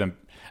if I see them.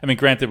 I mean,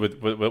 granted,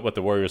 with what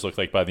the Warriors look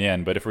like by the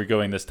end, but if we're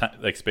going this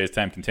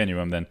space-time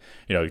continuum, then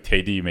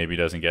KD maybe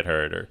doesn't get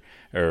hurt,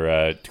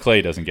 or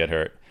Clay doesn't get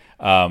hurt.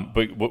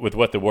 But with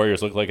what the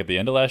Warriors look like at the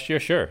end of last year,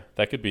 sure,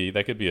 that could be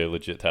a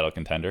legit title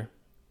contender.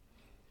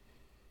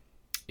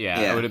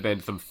 Yeah, it would have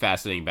been some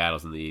fascinating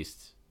battles in the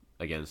East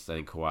against, I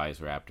think, Kawhi's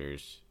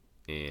Raptors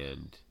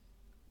and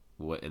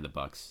the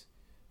Bucks.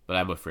 But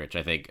I'm with Rich.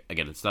 I think,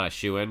 again, it's not a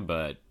shoe-in,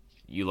 but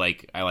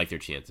I like their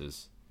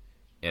chances.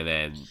 And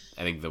then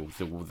I think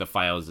the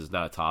finals is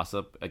not a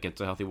toss-up against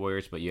the healthy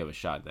Warriors, but you have a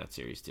shot in that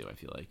series too, I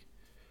feel like.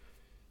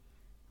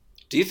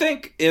 Do you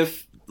think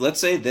if, let's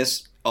say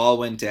this all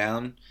went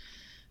down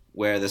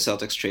where the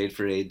Celtics trade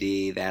for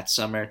AD that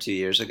summer 2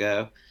 years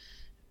ago,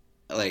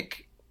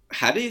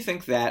 how do you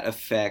think that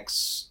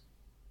affects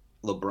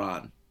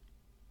LeBron?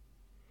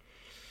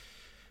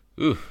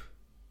 Ooh.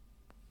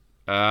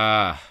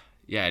 Yeah,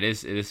 it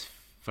is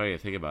funny to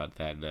think about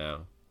that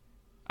now.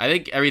 I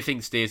think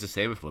everything stays the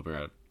same with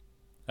LeBron.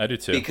 I do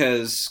too.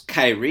 Because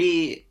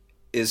Kyrie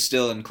is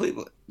still in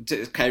Cleveland.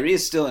 Kyrie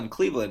is still in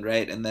Cleveland,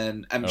 right? And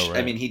then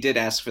I mean, he did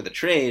ask for the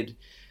trade,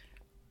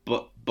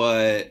 but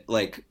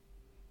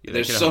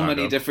there's so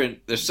many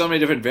different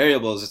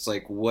variables. It's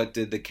what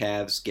did the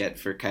Cavs get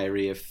for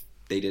Kyrie if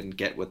they didn't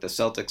get what the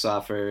Celtics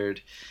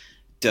offered?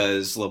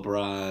 Does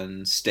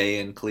LeBron stay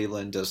in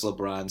Cleveland? Does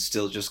LeBron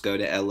still just go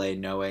to LA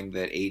knowing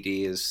that AD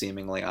is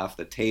seemingly off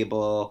the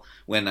table,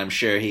 when I'm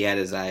sure he had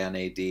his eye on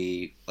AD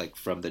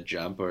from the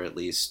jump, or at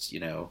least,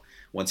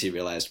 once he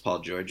realized Paul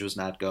George was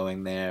not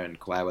going there and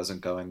Kawhi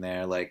wasn't going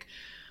there?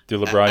 Do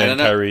LeBron and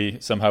Kyrie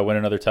somehow win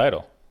another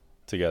title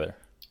together?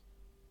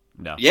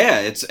 No.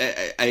 Yeah,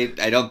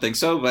 I don't think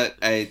so, but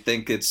I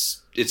think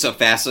it's a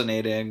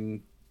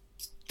fascinating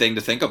thing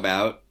to think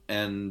about.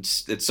 And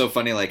it's so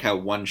funny, how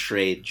one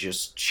trade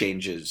just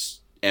changes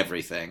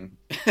everything.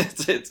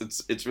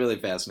 It's really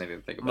fascinating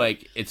to think about.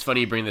 It's funny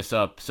you bring this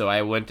up. So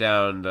I went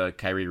down the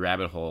Kyrie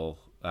rabbit hole,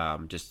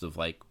 just of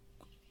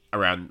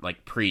around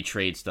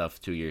pre-trade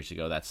stuff 2 years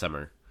ago that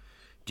summer.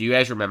 Do you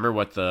guys remember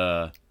what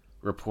the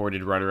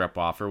reported runner-up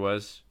offer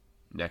was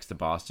next to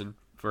Boston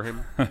for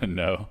him?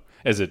 No.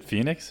 Is it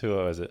Phoenix? Who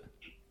was it?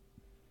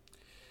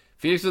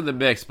 Phoenix was in the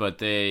mix, but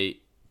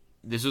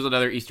this was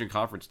another Eastern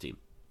Conference team.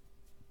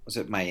 Was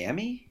it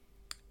Miami?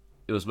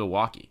 It was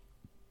Milwaukee.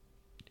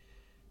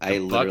 I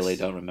literally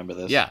don't remember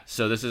this. Yeah,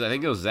 so I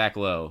think it was Zach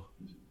Lowe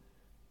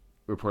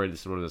reported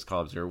this in one of those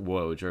columns, or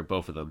Woj, or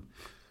both of them.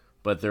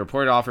 But the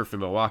reported offer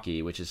from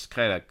Milwaukee, which is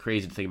kind of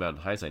crazy to think about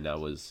in hindsight now,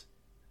 was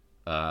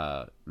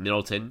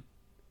Middleton,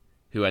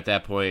 who at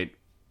that point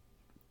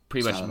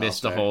pretty It's much not an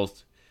missed the all-star. whole.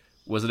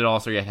 Wasn't an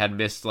all-star yet. Had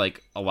missed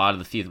like a lot of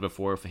the season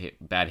before with a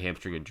bad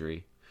hamstring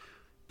injury,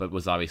 but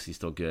was obviously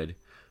still good.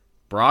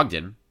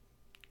 Brogdon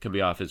could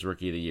be off his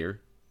rookie of the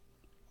year,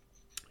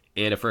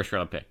 and a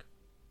first-round pick.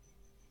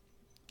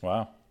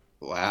 Wow.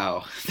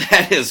 Wow,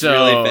 that is So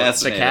really the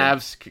fascinating.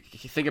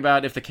 Cavs. Think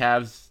about if the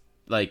Cavs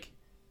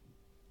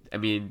I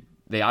mean,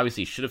 they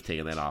obviously should have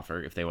taken that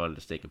offer if they wanted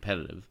to stay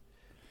competitive.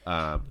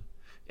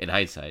 In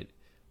hindsight,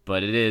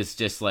 but it is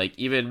just like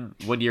even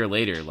 1 year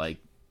later,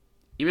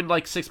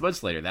 even 6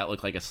 months later, that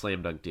looked like a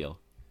slam dunk deal.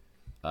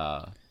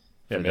 Yeah,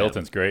 for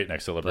Middleton's great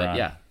next to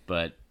LeBron.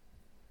 But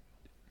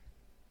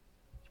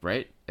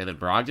right, and then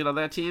Brogdon on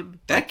that team.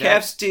 That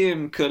Cavs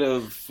team could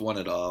have won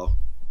it all.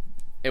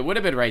 It would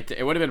have been right.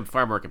 It would have been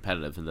far more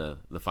competitive in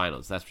the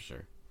finals. That's for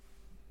sure.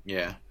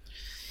 Yeah.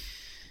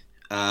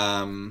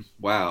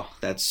 Wow,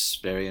 that's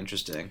very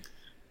interesting.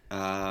 Should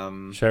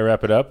I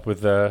wrap it up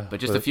with But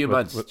just a few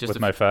months.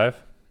 with my 5?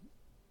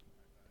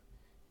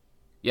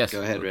 Yes.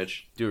 Go ahead,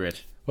 Rich. Do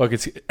Rich. Well,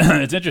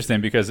 it's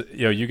interesting because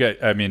you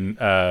got. I mean,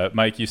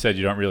 Mike, you said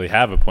you don't really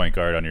have a point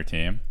guard on your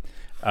team.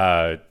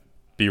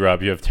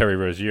 B-Rob, you have Terry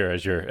Rozier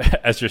as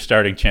your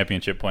starting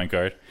championship point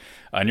guard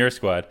on your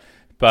squad.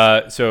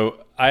 But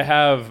so I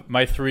have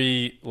my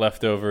 3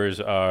 leftovers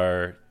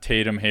are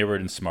Tatum,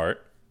 Hayward, and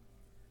Smart.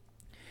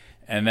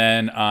 And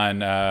then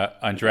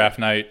on draft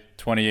night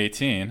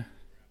 2018,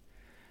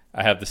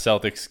 I have the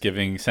Celtics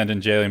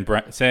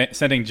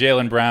sending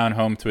Jaylen Brown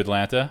home to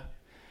Atlanta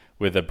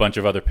with a bunch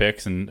of other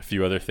picks and a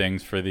few other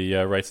things for the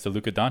rights to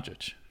Luka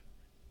Doncic.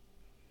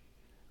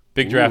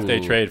 Big draft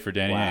day trade for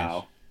Danny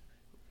Ainge.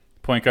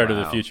 Point guard of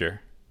the future.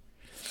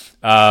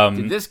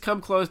 Did this come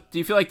close? Do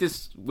you feel like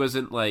this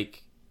wasn't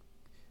like?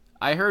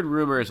 I heard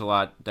rumors a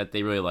lot that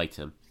they really liked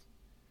him.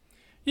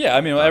 Yeah,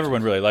 I mean,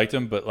 everyone really liked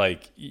him, but I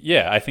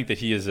think that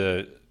he is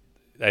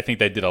I think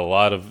they did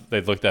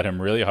they looked at him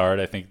really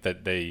hard. I think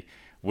that they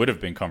would have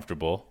been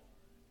comfortable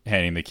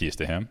handing the keys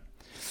to him.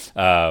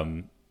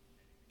 And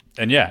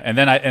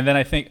then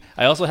I think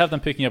I also have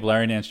them picking up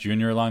Larry Nance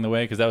Jr. along the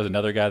way because that was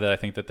another guy that I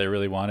think that they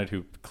really wanted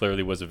who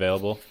clearly was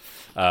available,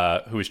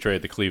 who was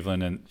traded to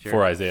Cleveland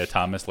for Isaiah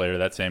Thomas later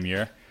that same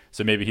year.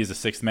 So maybe he's a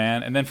 6th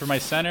man. And then for my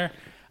center,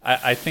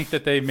 I think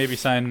that they maybe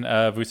sign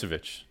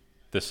Vucevic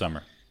this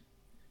summer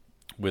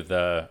with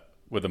the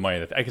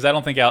money because I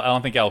don't think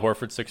Al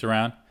Horford sticks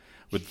around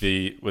with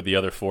the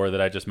other 4 that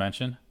I just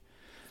mentioned.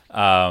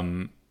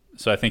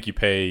 So I think you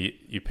pay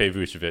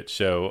Vucevic.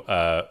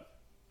 So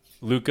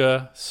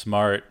Luka,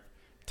 Smart,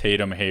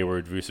 Tatum,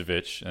 Hayward,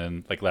 Vucevic,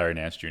 and Larry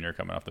Nance Jr.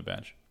 coming off the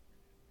bench.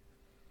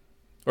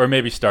 Or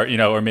maybe you start I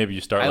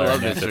Larry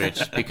love Nance this,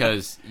 Rich,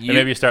 because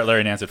maybe you start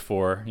Larry Nance at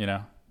 4.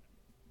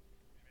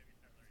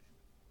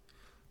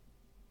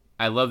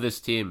 I love this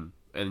team,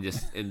 and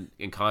just in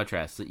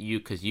contrast,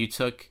 because we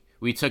took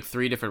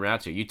 3 different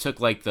routes here. You took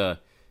the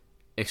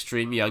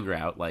extreme young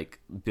route,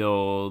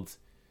 build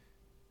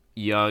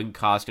young,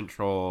 cost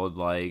controlled,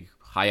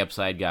 high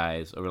upside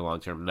guys over the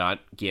long term, not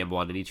gamble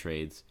on any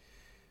trades.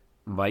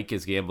 Mike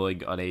is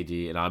gambling on AD,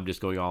 and I'm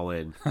just going all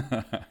in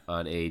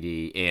on AD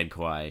and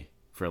Kawhi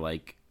for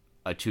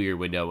a 2-year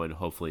window and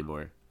hopefully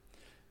more.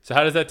 So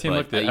how does that team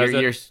look?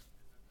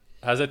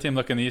 How's that team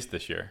look in the East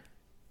this year?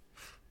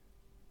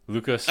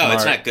 Luka, Smart. Oh,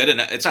 it's not good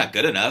enough. It's not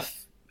good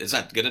enough. It's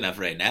not good enough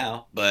right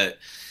now. But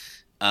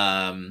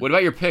what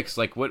about your picks?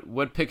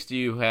 What picks do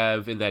you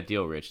have in that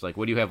deal, Rich?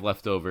 What do you have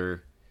left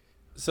over?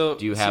 So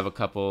do you have a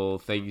couple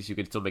things you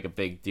could still make a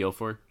big deal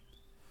for?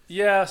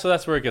 Yeah, so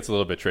that's where it gets a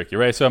little bit tricky,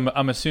 right? So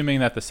I'm assuming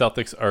that the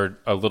Celtics are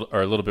a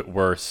little bit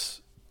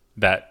worse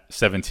that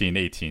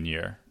 17-18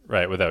 year,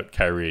 right, without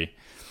Kyrie.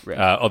 Right.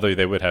 Although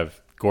they would have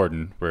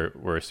Gordon,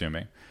 we're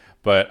assuming.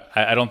 But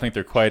I don't think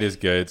they're quite as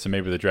good, so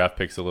maybe the draft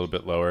pick's a little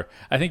bit lower.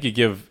 I think you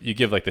give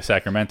the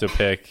Sacramento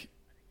pick.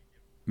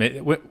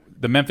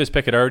 The Memphis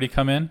pick had already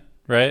come in,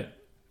 right?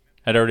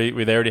 They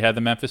already had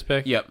the Memphis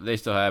pick? Yep, they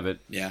still have it.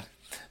 yeah.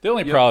 The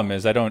only problem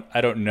is I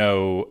don't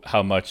know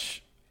how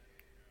much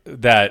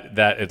that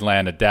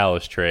Atlanta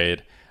Dallas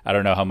trade. I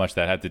don't know how much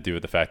that had to do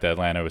with the fact that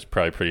Atlanta was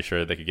probably pretty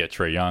sure they could get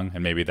Trae Young,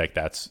 and maybe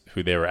that's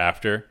who they were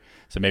after.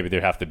 So maybe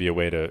there'd have to be a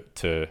way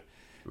to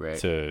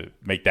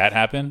make that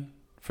happen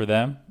for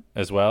them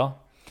as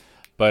well.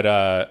 But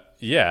I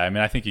mean,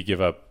 I think you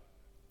give up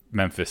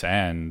Memphis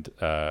and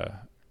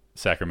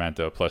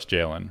Sacramento plus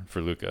Jalen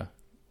for Luka.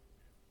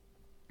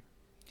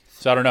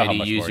 So I don't know how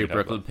much you use more your you'd have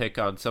Brooklyn left. pick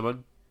on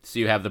someone. So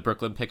you have the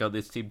Brooklyn pick on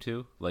this team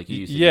too, like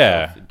you used it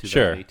Yeah, yourself in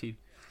sure. 2018.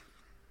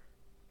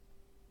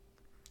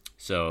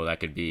 So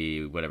that could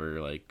be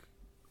whatever,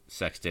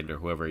 Sexton or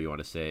whoever you want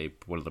to say,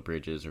 one of the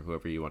Bridges or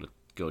whoever you want to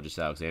go, just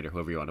Alexander,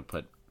 whoever you want to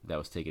put that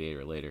was taken 8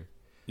 or later.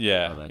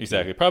 Yeah,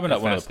 exactly. Probably not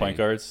That's one of the point fascinating.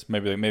 guards.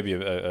 Maybe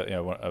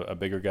a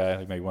bigger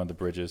guy, maybe one of the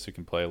Bridges who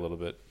can play a little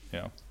bit,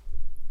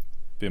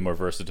 be more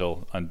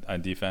versatile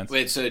on defense.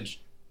 Wait, so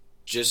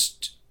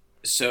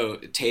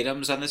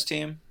Tatum's on this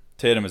team?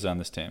 Tatum is on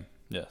this team.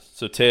 Yes.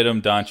 So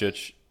Tatum,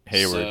 Doncic,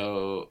 Hayward.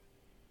 So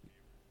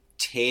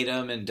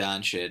Tatum and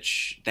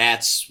Doncic,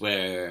 that's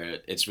where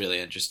it's really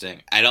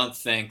interesting. I don't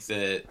think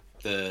that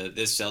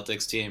this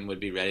Celtics team would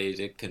be ready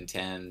to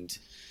contend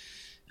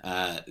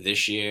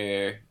this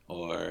year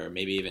or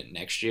maybe even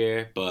next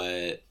year,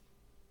 but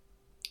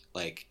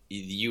like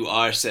you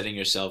are setting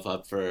yourself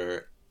up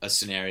for a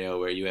scenario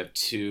where you have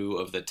two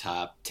of the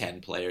top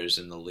 10 players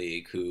in the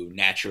league who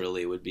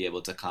naturally would be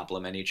able to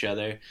complement each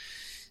other,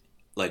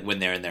 like when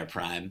they're in their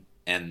prime.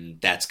 And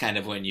that's kind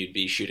of when you'd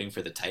be shooting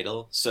for the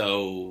title.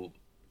 So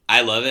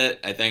I love it.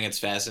 I think it's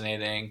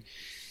fascinating.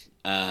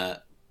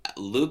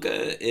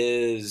 Luka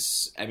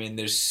is, I mean,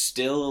 there's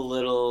still a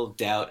little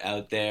doubt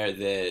out there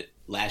that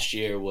last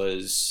year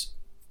was,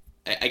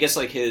 I guess,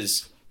 like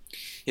his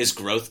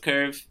growth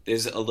curve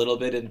is a little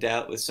bit in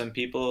doubt with some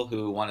people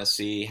who want to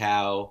see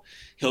how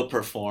he'll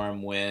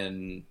perform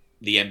when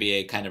the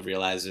NBA kind of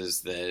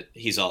realizes that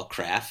he's all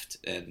craft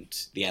and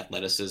the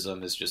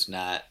athleticism is just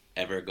not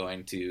ever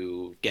going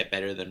to get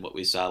better than what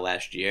we saw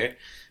last year.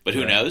 But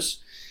who knows?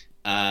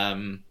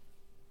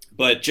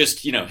 But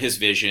just, you know, his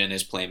vision,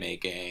 his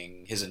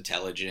playmaking, his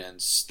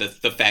intelligence, the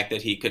fact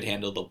that he could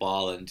handle the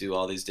ball and do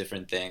all these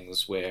different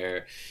things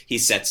where he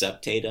sets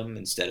up Tatum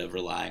instead of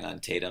relying on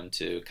Tatum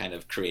to kind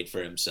of create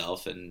for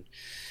himself and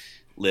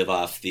live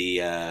off the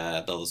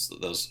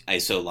those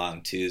ISO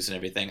long twos and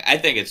everything. I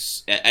think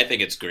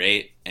it's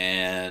great,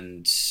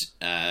 and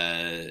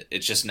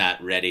it's just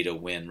not ready to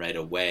win right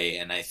away.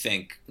 And I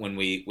think when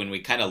we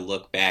kind of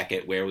look back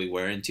at where we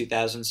were in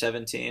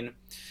 2017,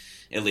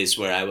 at least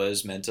where I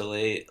was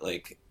mentally,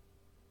 like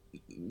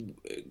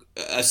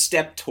a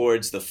step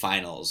towards the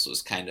finals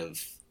was kind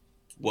of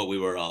what we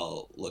were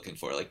all looking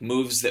for, like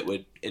moves that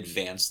would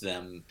advance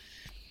them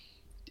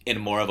in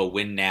more of a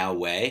win now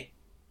way.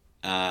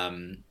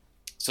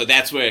 So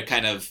that's where it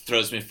kind of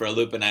throws me for a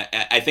loop, and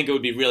I think it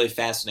would be really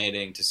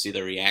fascinating to see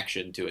the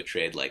reaction to a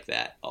trade like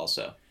that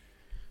also.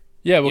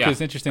 Yeah, well, because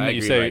it's interesting that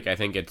you say... Mike. I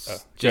think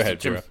it's go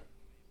ahead,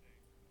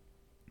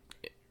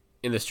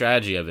 in the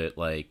strategy of it,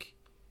 like,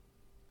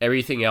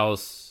 everything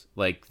else,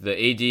 like, the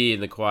AD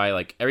and the Kawhi,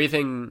 like,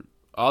 everything,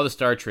 all the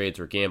star trades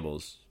were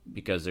gambles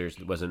because there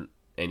wasn't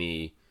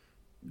a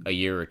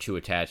year or two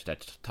attached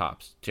at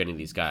tops to any of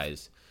these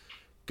guys.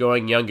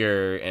 Going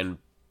younger and,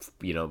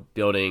 you know,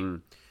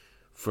 building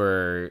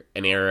for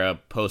an era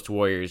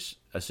post-Warriors,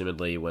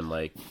 assumedly, when,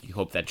 like, you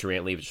hope that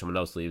Durant leaves or someone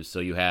else leaves, so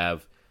you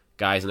have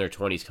guys in their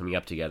 20s coming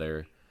up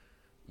together,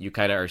 you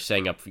kind of are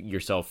setting up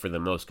yourself for the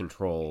most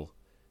control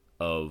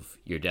of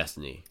your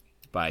destiny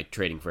by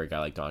trading for a guy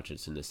like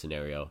Doncic in this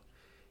scenario.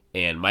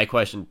 And my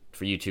question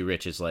for you two,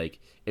 Rich, is, like,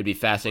 it'd be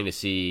fascinating to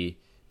see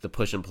the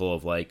push and pull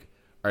of, like,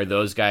 are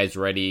those guys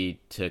ready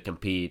to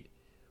compete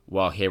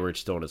while Hayward's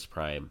still in his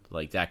prime?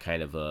 Like, that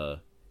kind of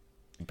a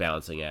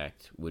balancing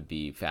act would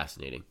be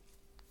fascinating.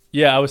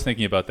 Yeah, I was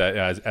thinking about that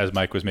as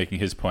Mike was making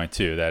his point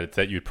too,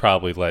 that you'd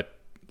probably let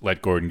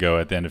Gordon go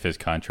at the end of his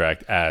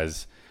contract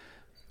as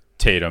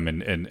Tatum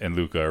and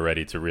Luka are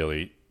ready to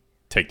really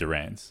take the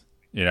reins.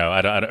 You know,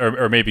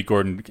 or maybe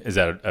Gordon is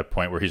at a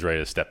point where he's ready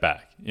to step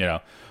back. You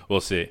know,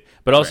 we'll see.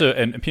 But also, right.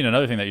 And Pina,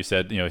 another thing that you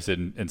said, you know, he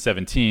said in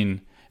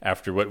 17,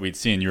 after what we'd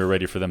seen, you were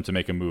ready for them to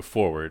make a move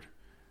forward,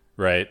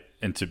 right,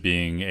 into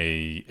being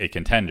a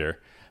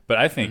contender. But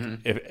I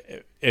think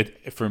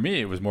if for me,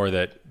 it was more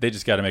that they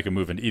just got to make a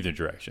move in either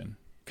direction.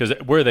 Because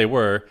where they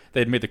were,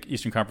 they'd made the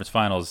Eastern Conference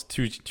Finals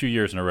two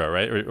years in a row,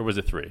 right? Or was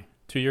it 3?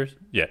 2 years?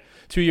 Yeah.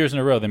 2 years in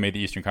a row, they made the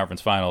Eastern Conference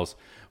Finals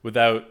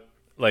without,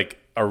 like,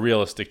 a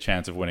realistic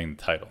chance of winning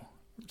the title.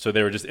 So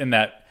they were just in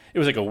that. It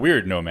was like a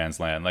weird no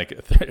man's land. Like,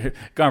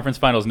 conference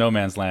finals no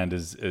man's land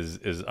is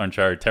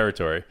uncharted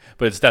territory.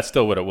 But that's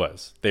still what it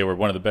was. They were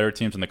one of the better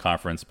teams in the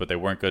conference, but they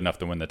weren't good enough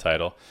to win the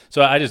title.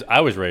 So I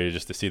was ready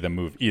just to see them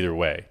move either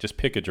way. Just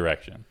pick a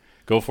direction.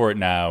 Go for it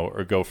now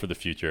or go for the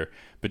future.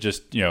 But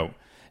just, you know,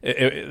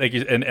 like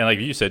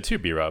you said too,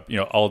 B-Rob, you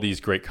know, all these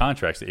great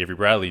contracts, the Avery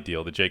Bradley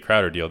deal, the Jay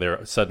Crowder deal, they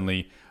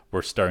suddenly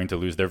were starting to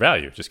lose their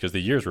value just because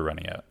the years were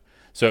running out.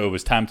 So it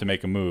was time to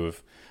make a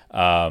move.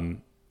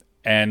 And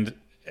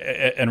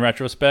in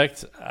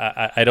retrospect,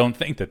 I don't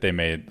think that they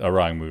made a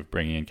wrong move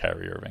bringing in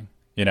Kyrie Irving.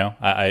 You know,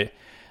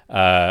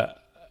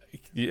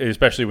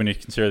 especially when you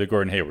consider the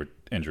Gordon Hayward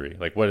injury.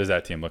 Like, what does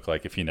that team look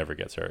like if he never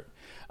gets hurt?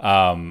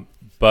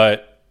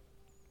 But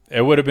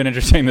it would have been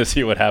interesting to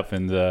see what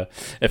happened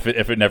if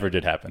it never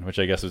did happen, which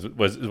I guess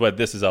was what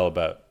this is all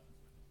about.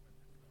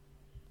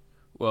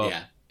 Well,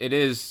 yeah. It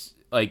is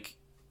like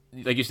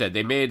you said,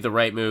 they made the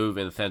right move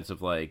in the sense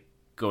of, like,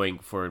 going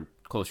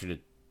closer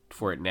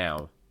for it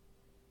now.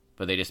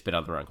 But they just spit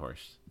on the wrong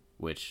horse,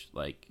 which,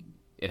 like,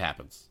 it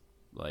happens.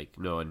 Like,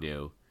 no one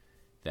knew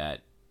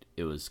that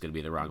it was going to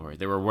be the wrong horse.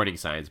 There were warning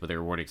signs, but there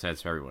were warning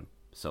signs for everyone.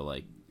 So,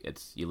 like,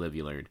 it's you live,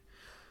 you learn.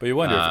 But you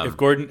wonder if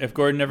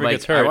Gordon never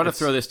gets hurt. I want to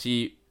throw this to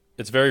you.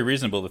 It's very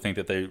reasonable to think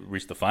that they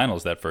reached the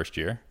finals that first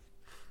year,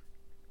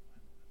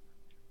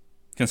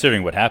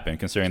 considering what happened.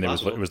 Considering it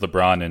was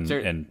LeBron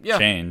and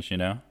change, you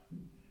know.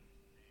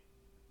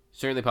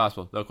 Certainly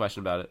possible, no question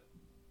about it.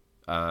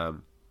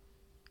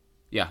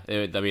 Yeah,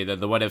 I mean,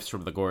 the what ifs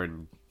from the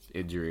Gordon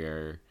injury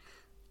are,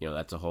 you know,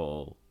 that's a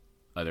whole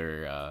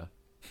other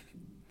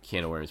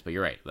can of worms. But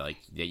you're right, like,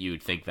 that you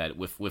would think that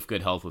with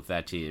good health with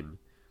that team,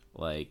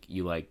 like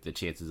you like the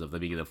chances of them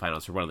being in the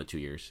finals for one of the 2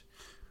 years.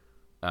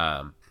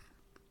 And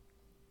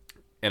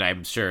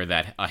I'm sure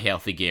that a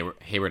healthy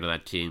Hayward on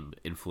that team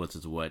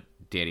influences what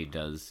Danny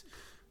does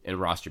in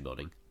roster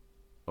building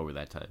over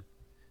that time.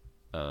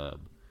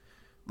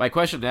 My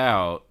question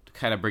now,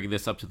 kind of bringing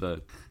this up to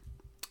the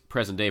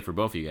present day for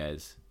both of you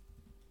guys,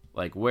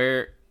 like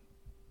where,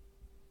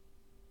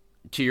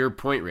 to your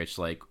point, Rich,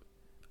 like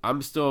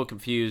I'm still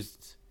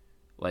confused.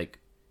 Like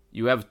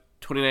you have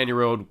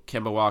 29-year-old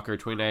Kemba Walker,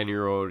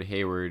 29-year-old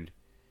Hayward,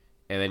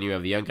 and then you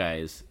have the young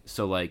guys.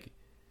 So like,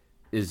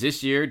 is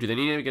this year, do they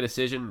need to make a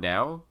decision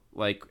now?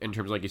 Like, in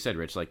terms of, like you said,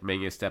 Rich, like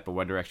making a step in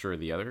one direction or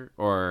the other?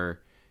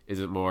 Or is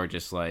it more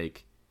just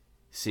like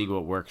seeing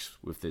what works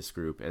with this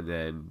group and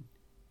then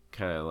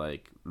kind of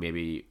like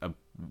maybe a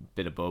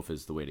bit of both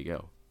is the way to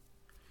go?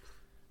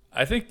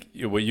 I think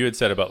what you had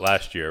said about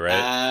last year,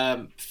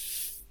 right?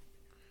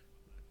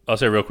 I'll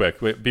say real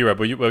quick, B-Rob,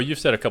 what you've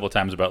said a couple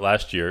times about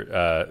last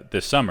year,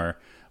 this summer,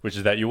 which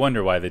is that you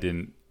wonder why they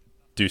didn't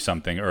do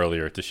something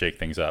earlier to shake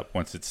things up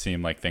once it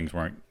seemed like things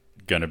weren't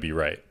going to be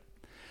right.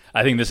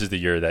 I think this is the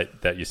year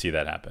that you see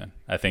that happen.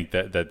 I think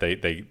that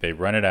they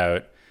run it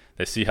out,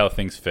 they see how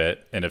things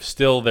fit, and if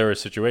still there are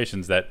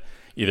situations that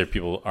either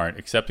people aren't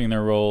accepting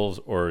their roles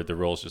or the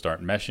roles just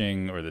aren't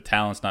meshing or the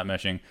talent's not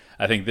meshing,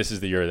 I think this is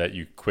the year that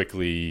you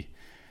quickly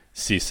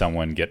see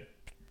someone get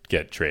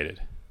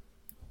traded.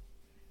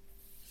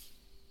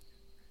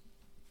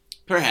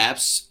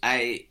 Perhaps.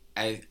 I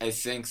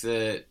think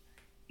that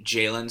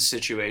Jalen's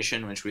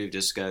situation, which we've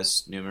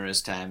discussed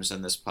numerous times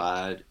on this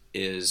pod,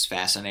 is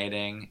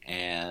fascinating,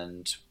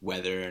 and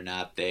whether or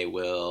not they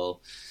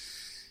will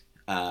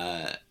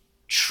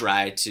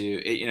try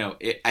to,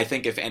 I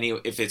think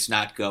if it's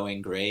not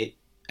going great,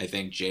 I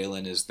think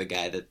Jalen is the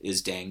guy that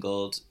is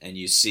dangled, and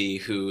you see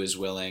who is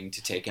willing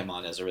to take him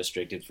on as a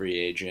restricted free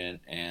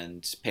agent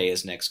and pay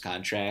his next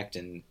contract,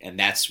 and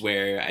that's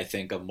where I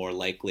think a more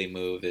likely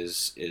move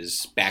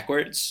is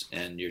backwards,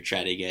 and you're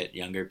trying to get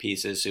younger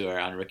pieces who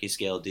are on rookie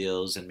scale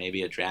deals and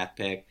maybe a draft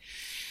pick.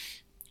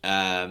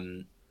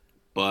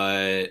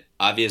 But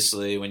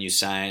obviously when you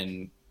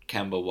sign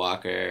Kemba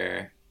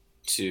Walker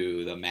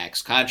to the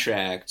max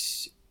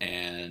contract,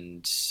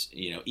 and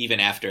even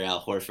after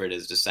Al Horford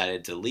has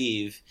decided to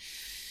leave,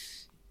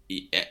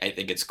 I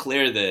think it's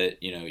clear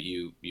that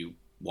you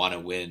want to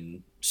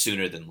win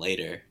sooner than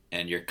later,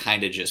 and you're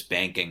kind of just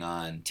banking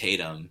on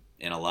Tatum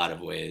in a lot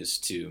of ways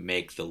to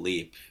make the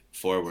leap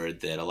forward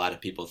that a lot of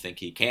people think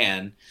he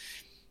can.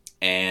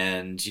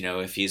 And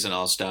if he's an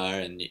all-star,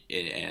 and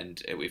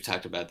we've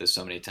talked about this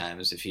so many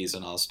times, if he's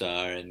an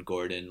all-star and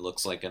Gordon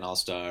looks like an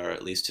all-star, or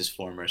at least his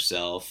former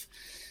self,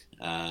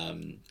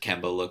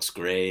 Kemba looks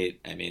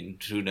great. I mean,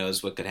 who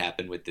knows what could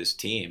happen with this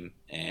team?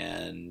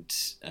 And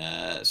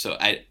so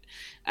I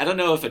don't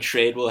know if a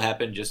trade will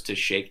happen just to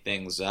shake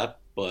things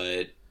up,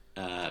 but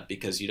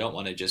because you don't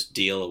want to just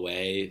deal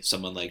away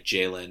someone like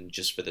Jalen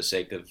just for the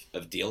sake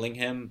of dealing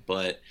him.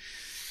 But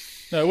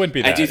no, it wouldn't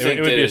be that. I do think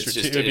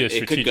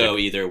it could go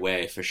either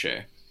way for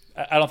sure.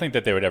 I don't think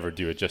that they would ever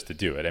do it just to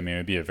do it. I mean, it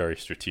would be a very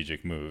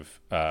strategic move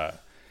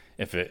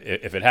if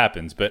it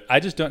happens. But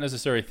I just don't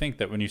necessarily think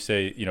that when you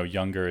say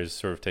younger is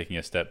sort of taking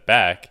a step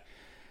back.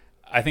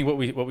 I think what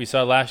we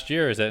saw last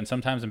year is that, and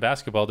sometimes in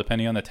basketball,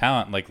 depending on the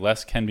talent, like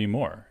less can be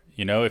more.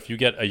 If you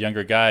get a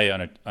younger guy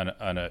on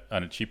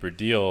a cheaper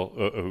deal,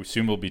 who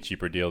soon will be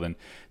cheaper deal than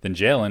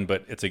Jalen,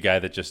 but it's a guy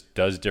that just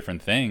does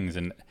different things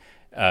and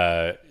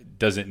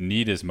doesn't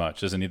need as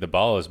much, doesn't need the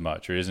ball as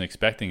much, or isn't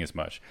expecting as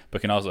much,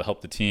 but can also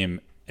help the team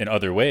in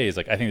other ways.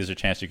 Like I think there's a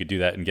chance you could do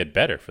that and get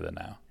better for the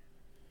now,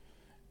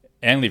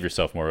 and leave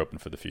yourself more open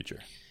for the future.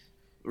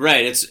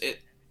 Right.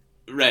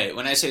 Right.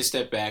 When I say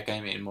step back, I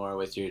mean more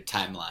with your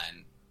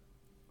timeline.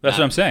 That's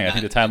what I'm saying. I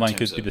think the timeline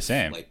could be the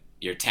same. Like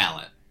your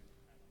talent.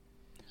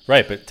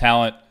 Right, but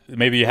talent,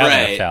 maybe you have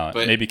enough talent.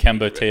 But maybe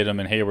Kemba, Tatum,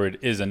 and Hayward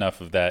is enough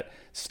of that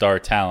star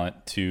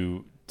talent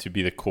to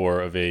be the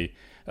core of a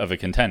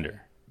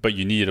contender. But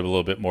you need a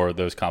little bit more of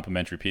those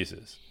complementary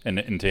pieces.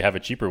 And to have a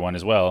cheaper one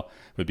as well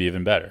would be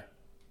even better.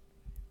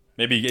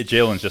 Maybe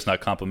Jalen's just not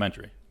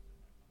complementary.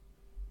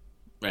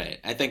 Right.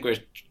 I think we're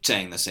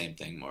saying the same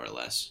thing more or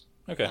less.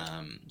 Okay.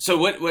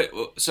 So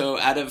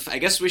I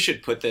guess we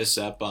should put this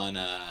up on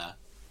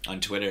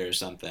Twitter or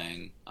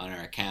something on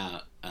our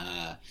account,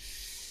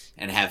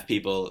 and have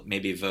people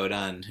maybe vote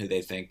on who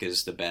they think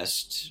is the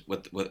best.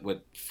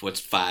 What's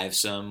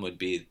five-some would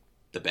be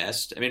the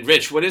best. I mean,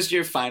 Rich, what is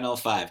your final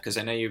five? Because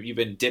I know you've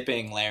been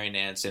dipping Larry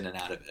Nance in and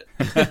out of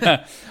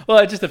it. Well,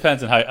 it just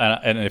depends on how,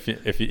 and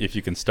if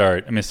you can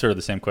start. I mean, it's sort of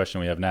the same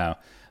question we have now.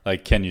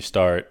 Like, can you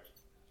start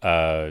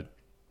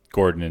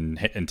Gordon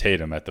and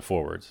Tatum at the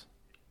forwards?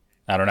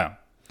 I don't know.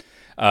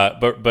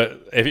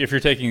 But if you're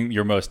taking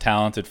your most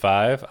talented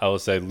five, I will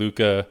say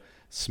Luka,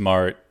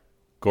 Smart,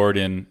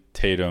 Gordon,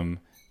 Tatum,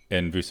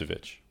 and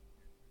Vucevic.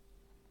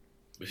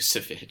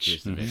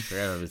 Vucevic.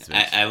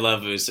 I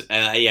love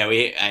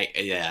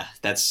Vucevic.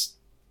 That's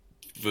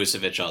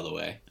Vucevic all the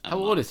way. How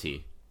old is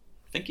he?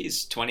 I think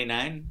he's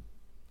 29.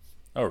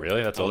 Oh,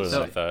 really? That's older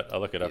than I thought. I'll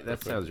look it up.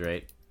 That sounds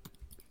right.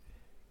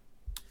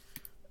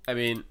 I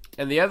mean,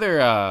 and the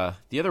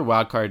other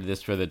wild card to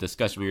this for the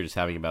discussion we were just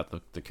having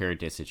about the current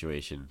day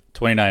situation,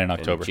 29 in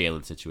October,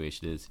 Jalen's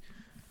situation is,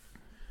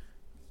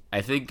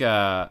 I think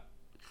the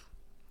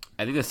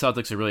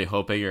Celtics are really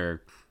hoping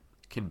or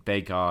can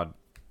bank on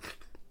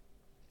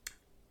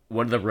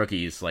one of the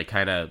rookies, like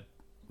kind of,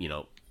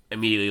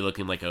 immediately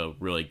looking like a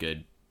really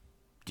good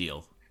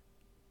deal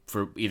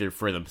for either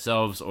for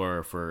themselves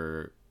or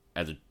for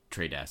as a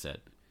trade asset.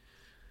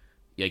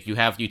 Like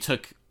you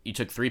took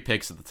 3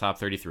 picks at the top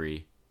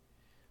 33.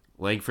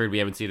 Langford we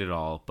haven't seen at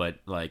all, but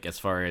like as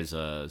far as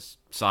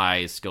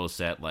size, skill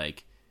set,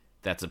 like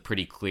that's a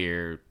pretty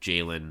clear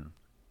Jalen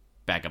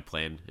backup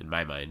plan in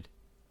my mind.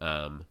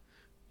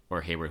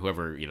 Or Hayward,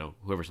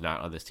 whoever's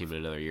not on this team in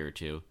another year or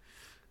two.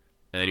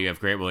 And then you have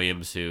Grant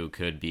Williams, who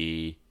could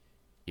be,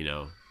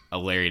 a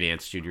Larry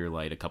Nance Jr.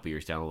 light a couple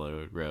years down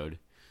the road.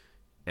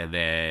 And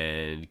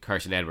then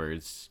Carson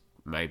Edwards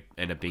might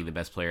end up being the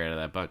best player out of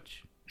that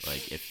bunch.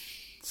 Like, if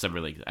summer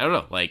league, I don't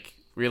know. Like,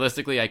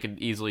 realistically, I could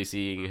easily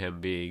see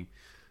him being,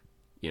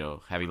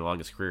 having the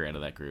longest career out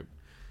of that group.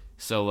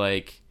 So,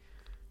 like,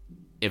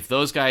 if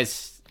those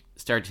guys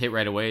start to hit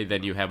right away,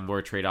 then you have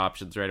more trade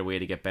options right away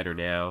to get better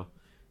now.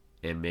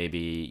 And maybe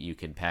you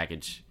can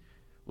package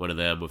one of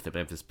them with the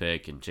Memphis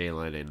pick and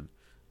Jalen and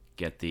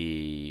get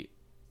the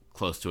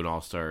close to an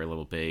all-star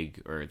little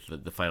big or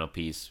the final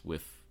piece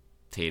with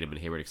Tatum and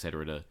Hayward,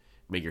 etc., to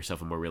make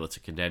yourself a more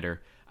realistic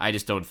contender. I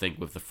just don't think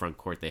with the front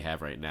court they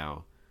have right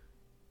now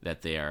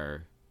that they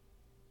are,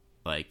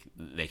 like,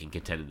 they can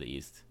contend in the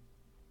East.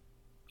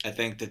 I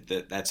think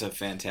that's a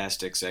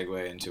fantastic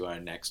segue into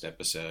our next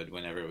episode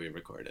whenever we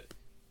record it.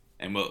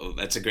 And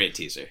that's a great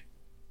teaser.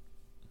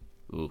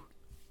 Ooh.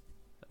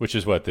 Which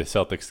is what, the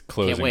Celtics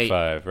closing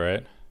 5,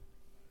 right?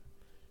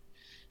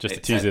 Just to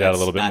tease it out a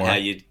little bit more.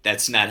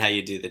 That's not how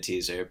you do the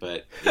teaser,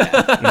 but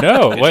yeah.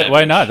 No,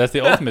 why not? That's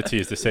the ultimate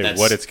tease, to say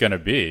what it's going to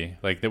be.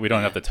 Like, that we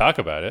don't have to talk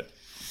about it.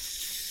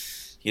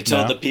 You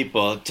told the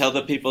people. Tell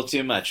the people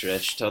too much,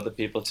 Rich. Tell the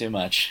people too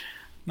much.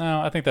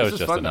 No, I think that was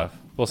just enough.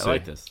 We'll see. I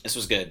like this. This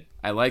was good.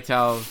 I liked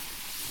how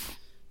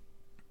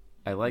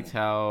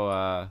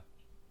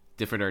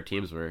different our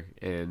teams were,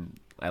 and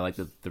I liked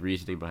the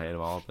reasoning behind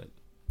all of it.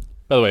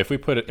 By the way, if we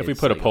put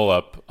a poll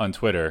up on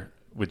Twitter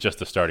with just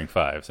the starting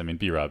 5s, I mean,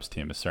 B-Rob's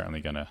team is certainly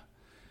gonna.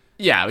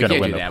 Yeah, we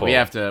can't do that. Poll. We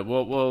have to.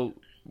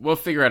 We'll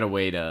figure out a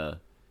way to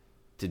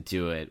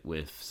do it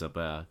with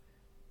some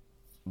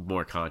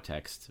more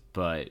context.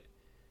 But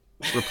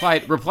reply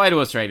to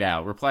us right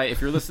now. Reply if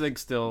you're listening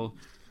still.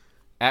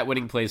 At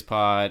Winning Plays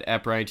Pod,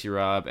 at Brian T.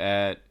 Rob,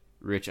 at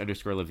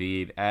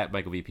Rich_Levine, at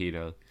Michael V.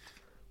 Pino.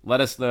 Let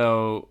us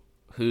know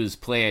whose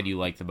plan you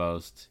like the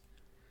most.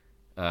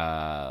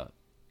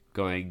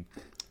 Going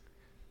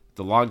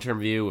the long-term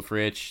view with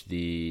Rich,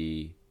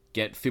 the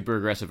get super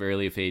aggressive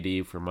early with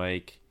AD for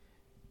Mike,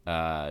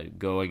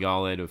 going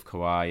all in with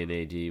Kawhi and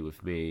AD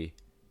with me,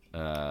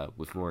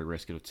 with more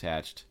risk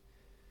attached.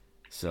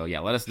 So yeah,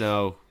 let us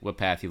know what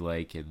path you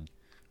like, and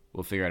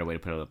we'll figure out a way to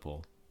put it on the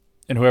poll.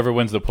 And whoever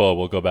wins the poll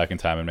will go back in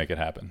time and make it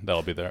happen.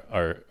 That'll be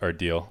our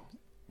deal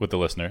with the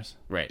listeners.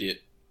 Right.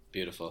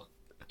 Beautiful.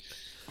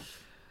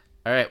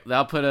 All right,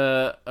 that'll put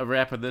a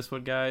wrap on this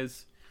one,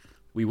 guys.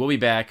 We will be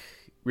back.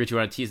 Rich, you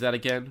want to tease that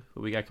again?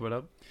 What we got coming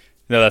up?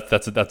 No,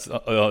 that's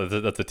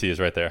a tease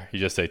right there. You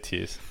just say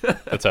tease.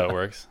 That's how it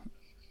works.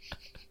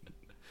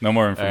 No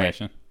more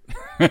information.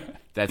 Right.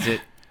 That's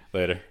it.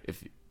 Later.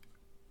 If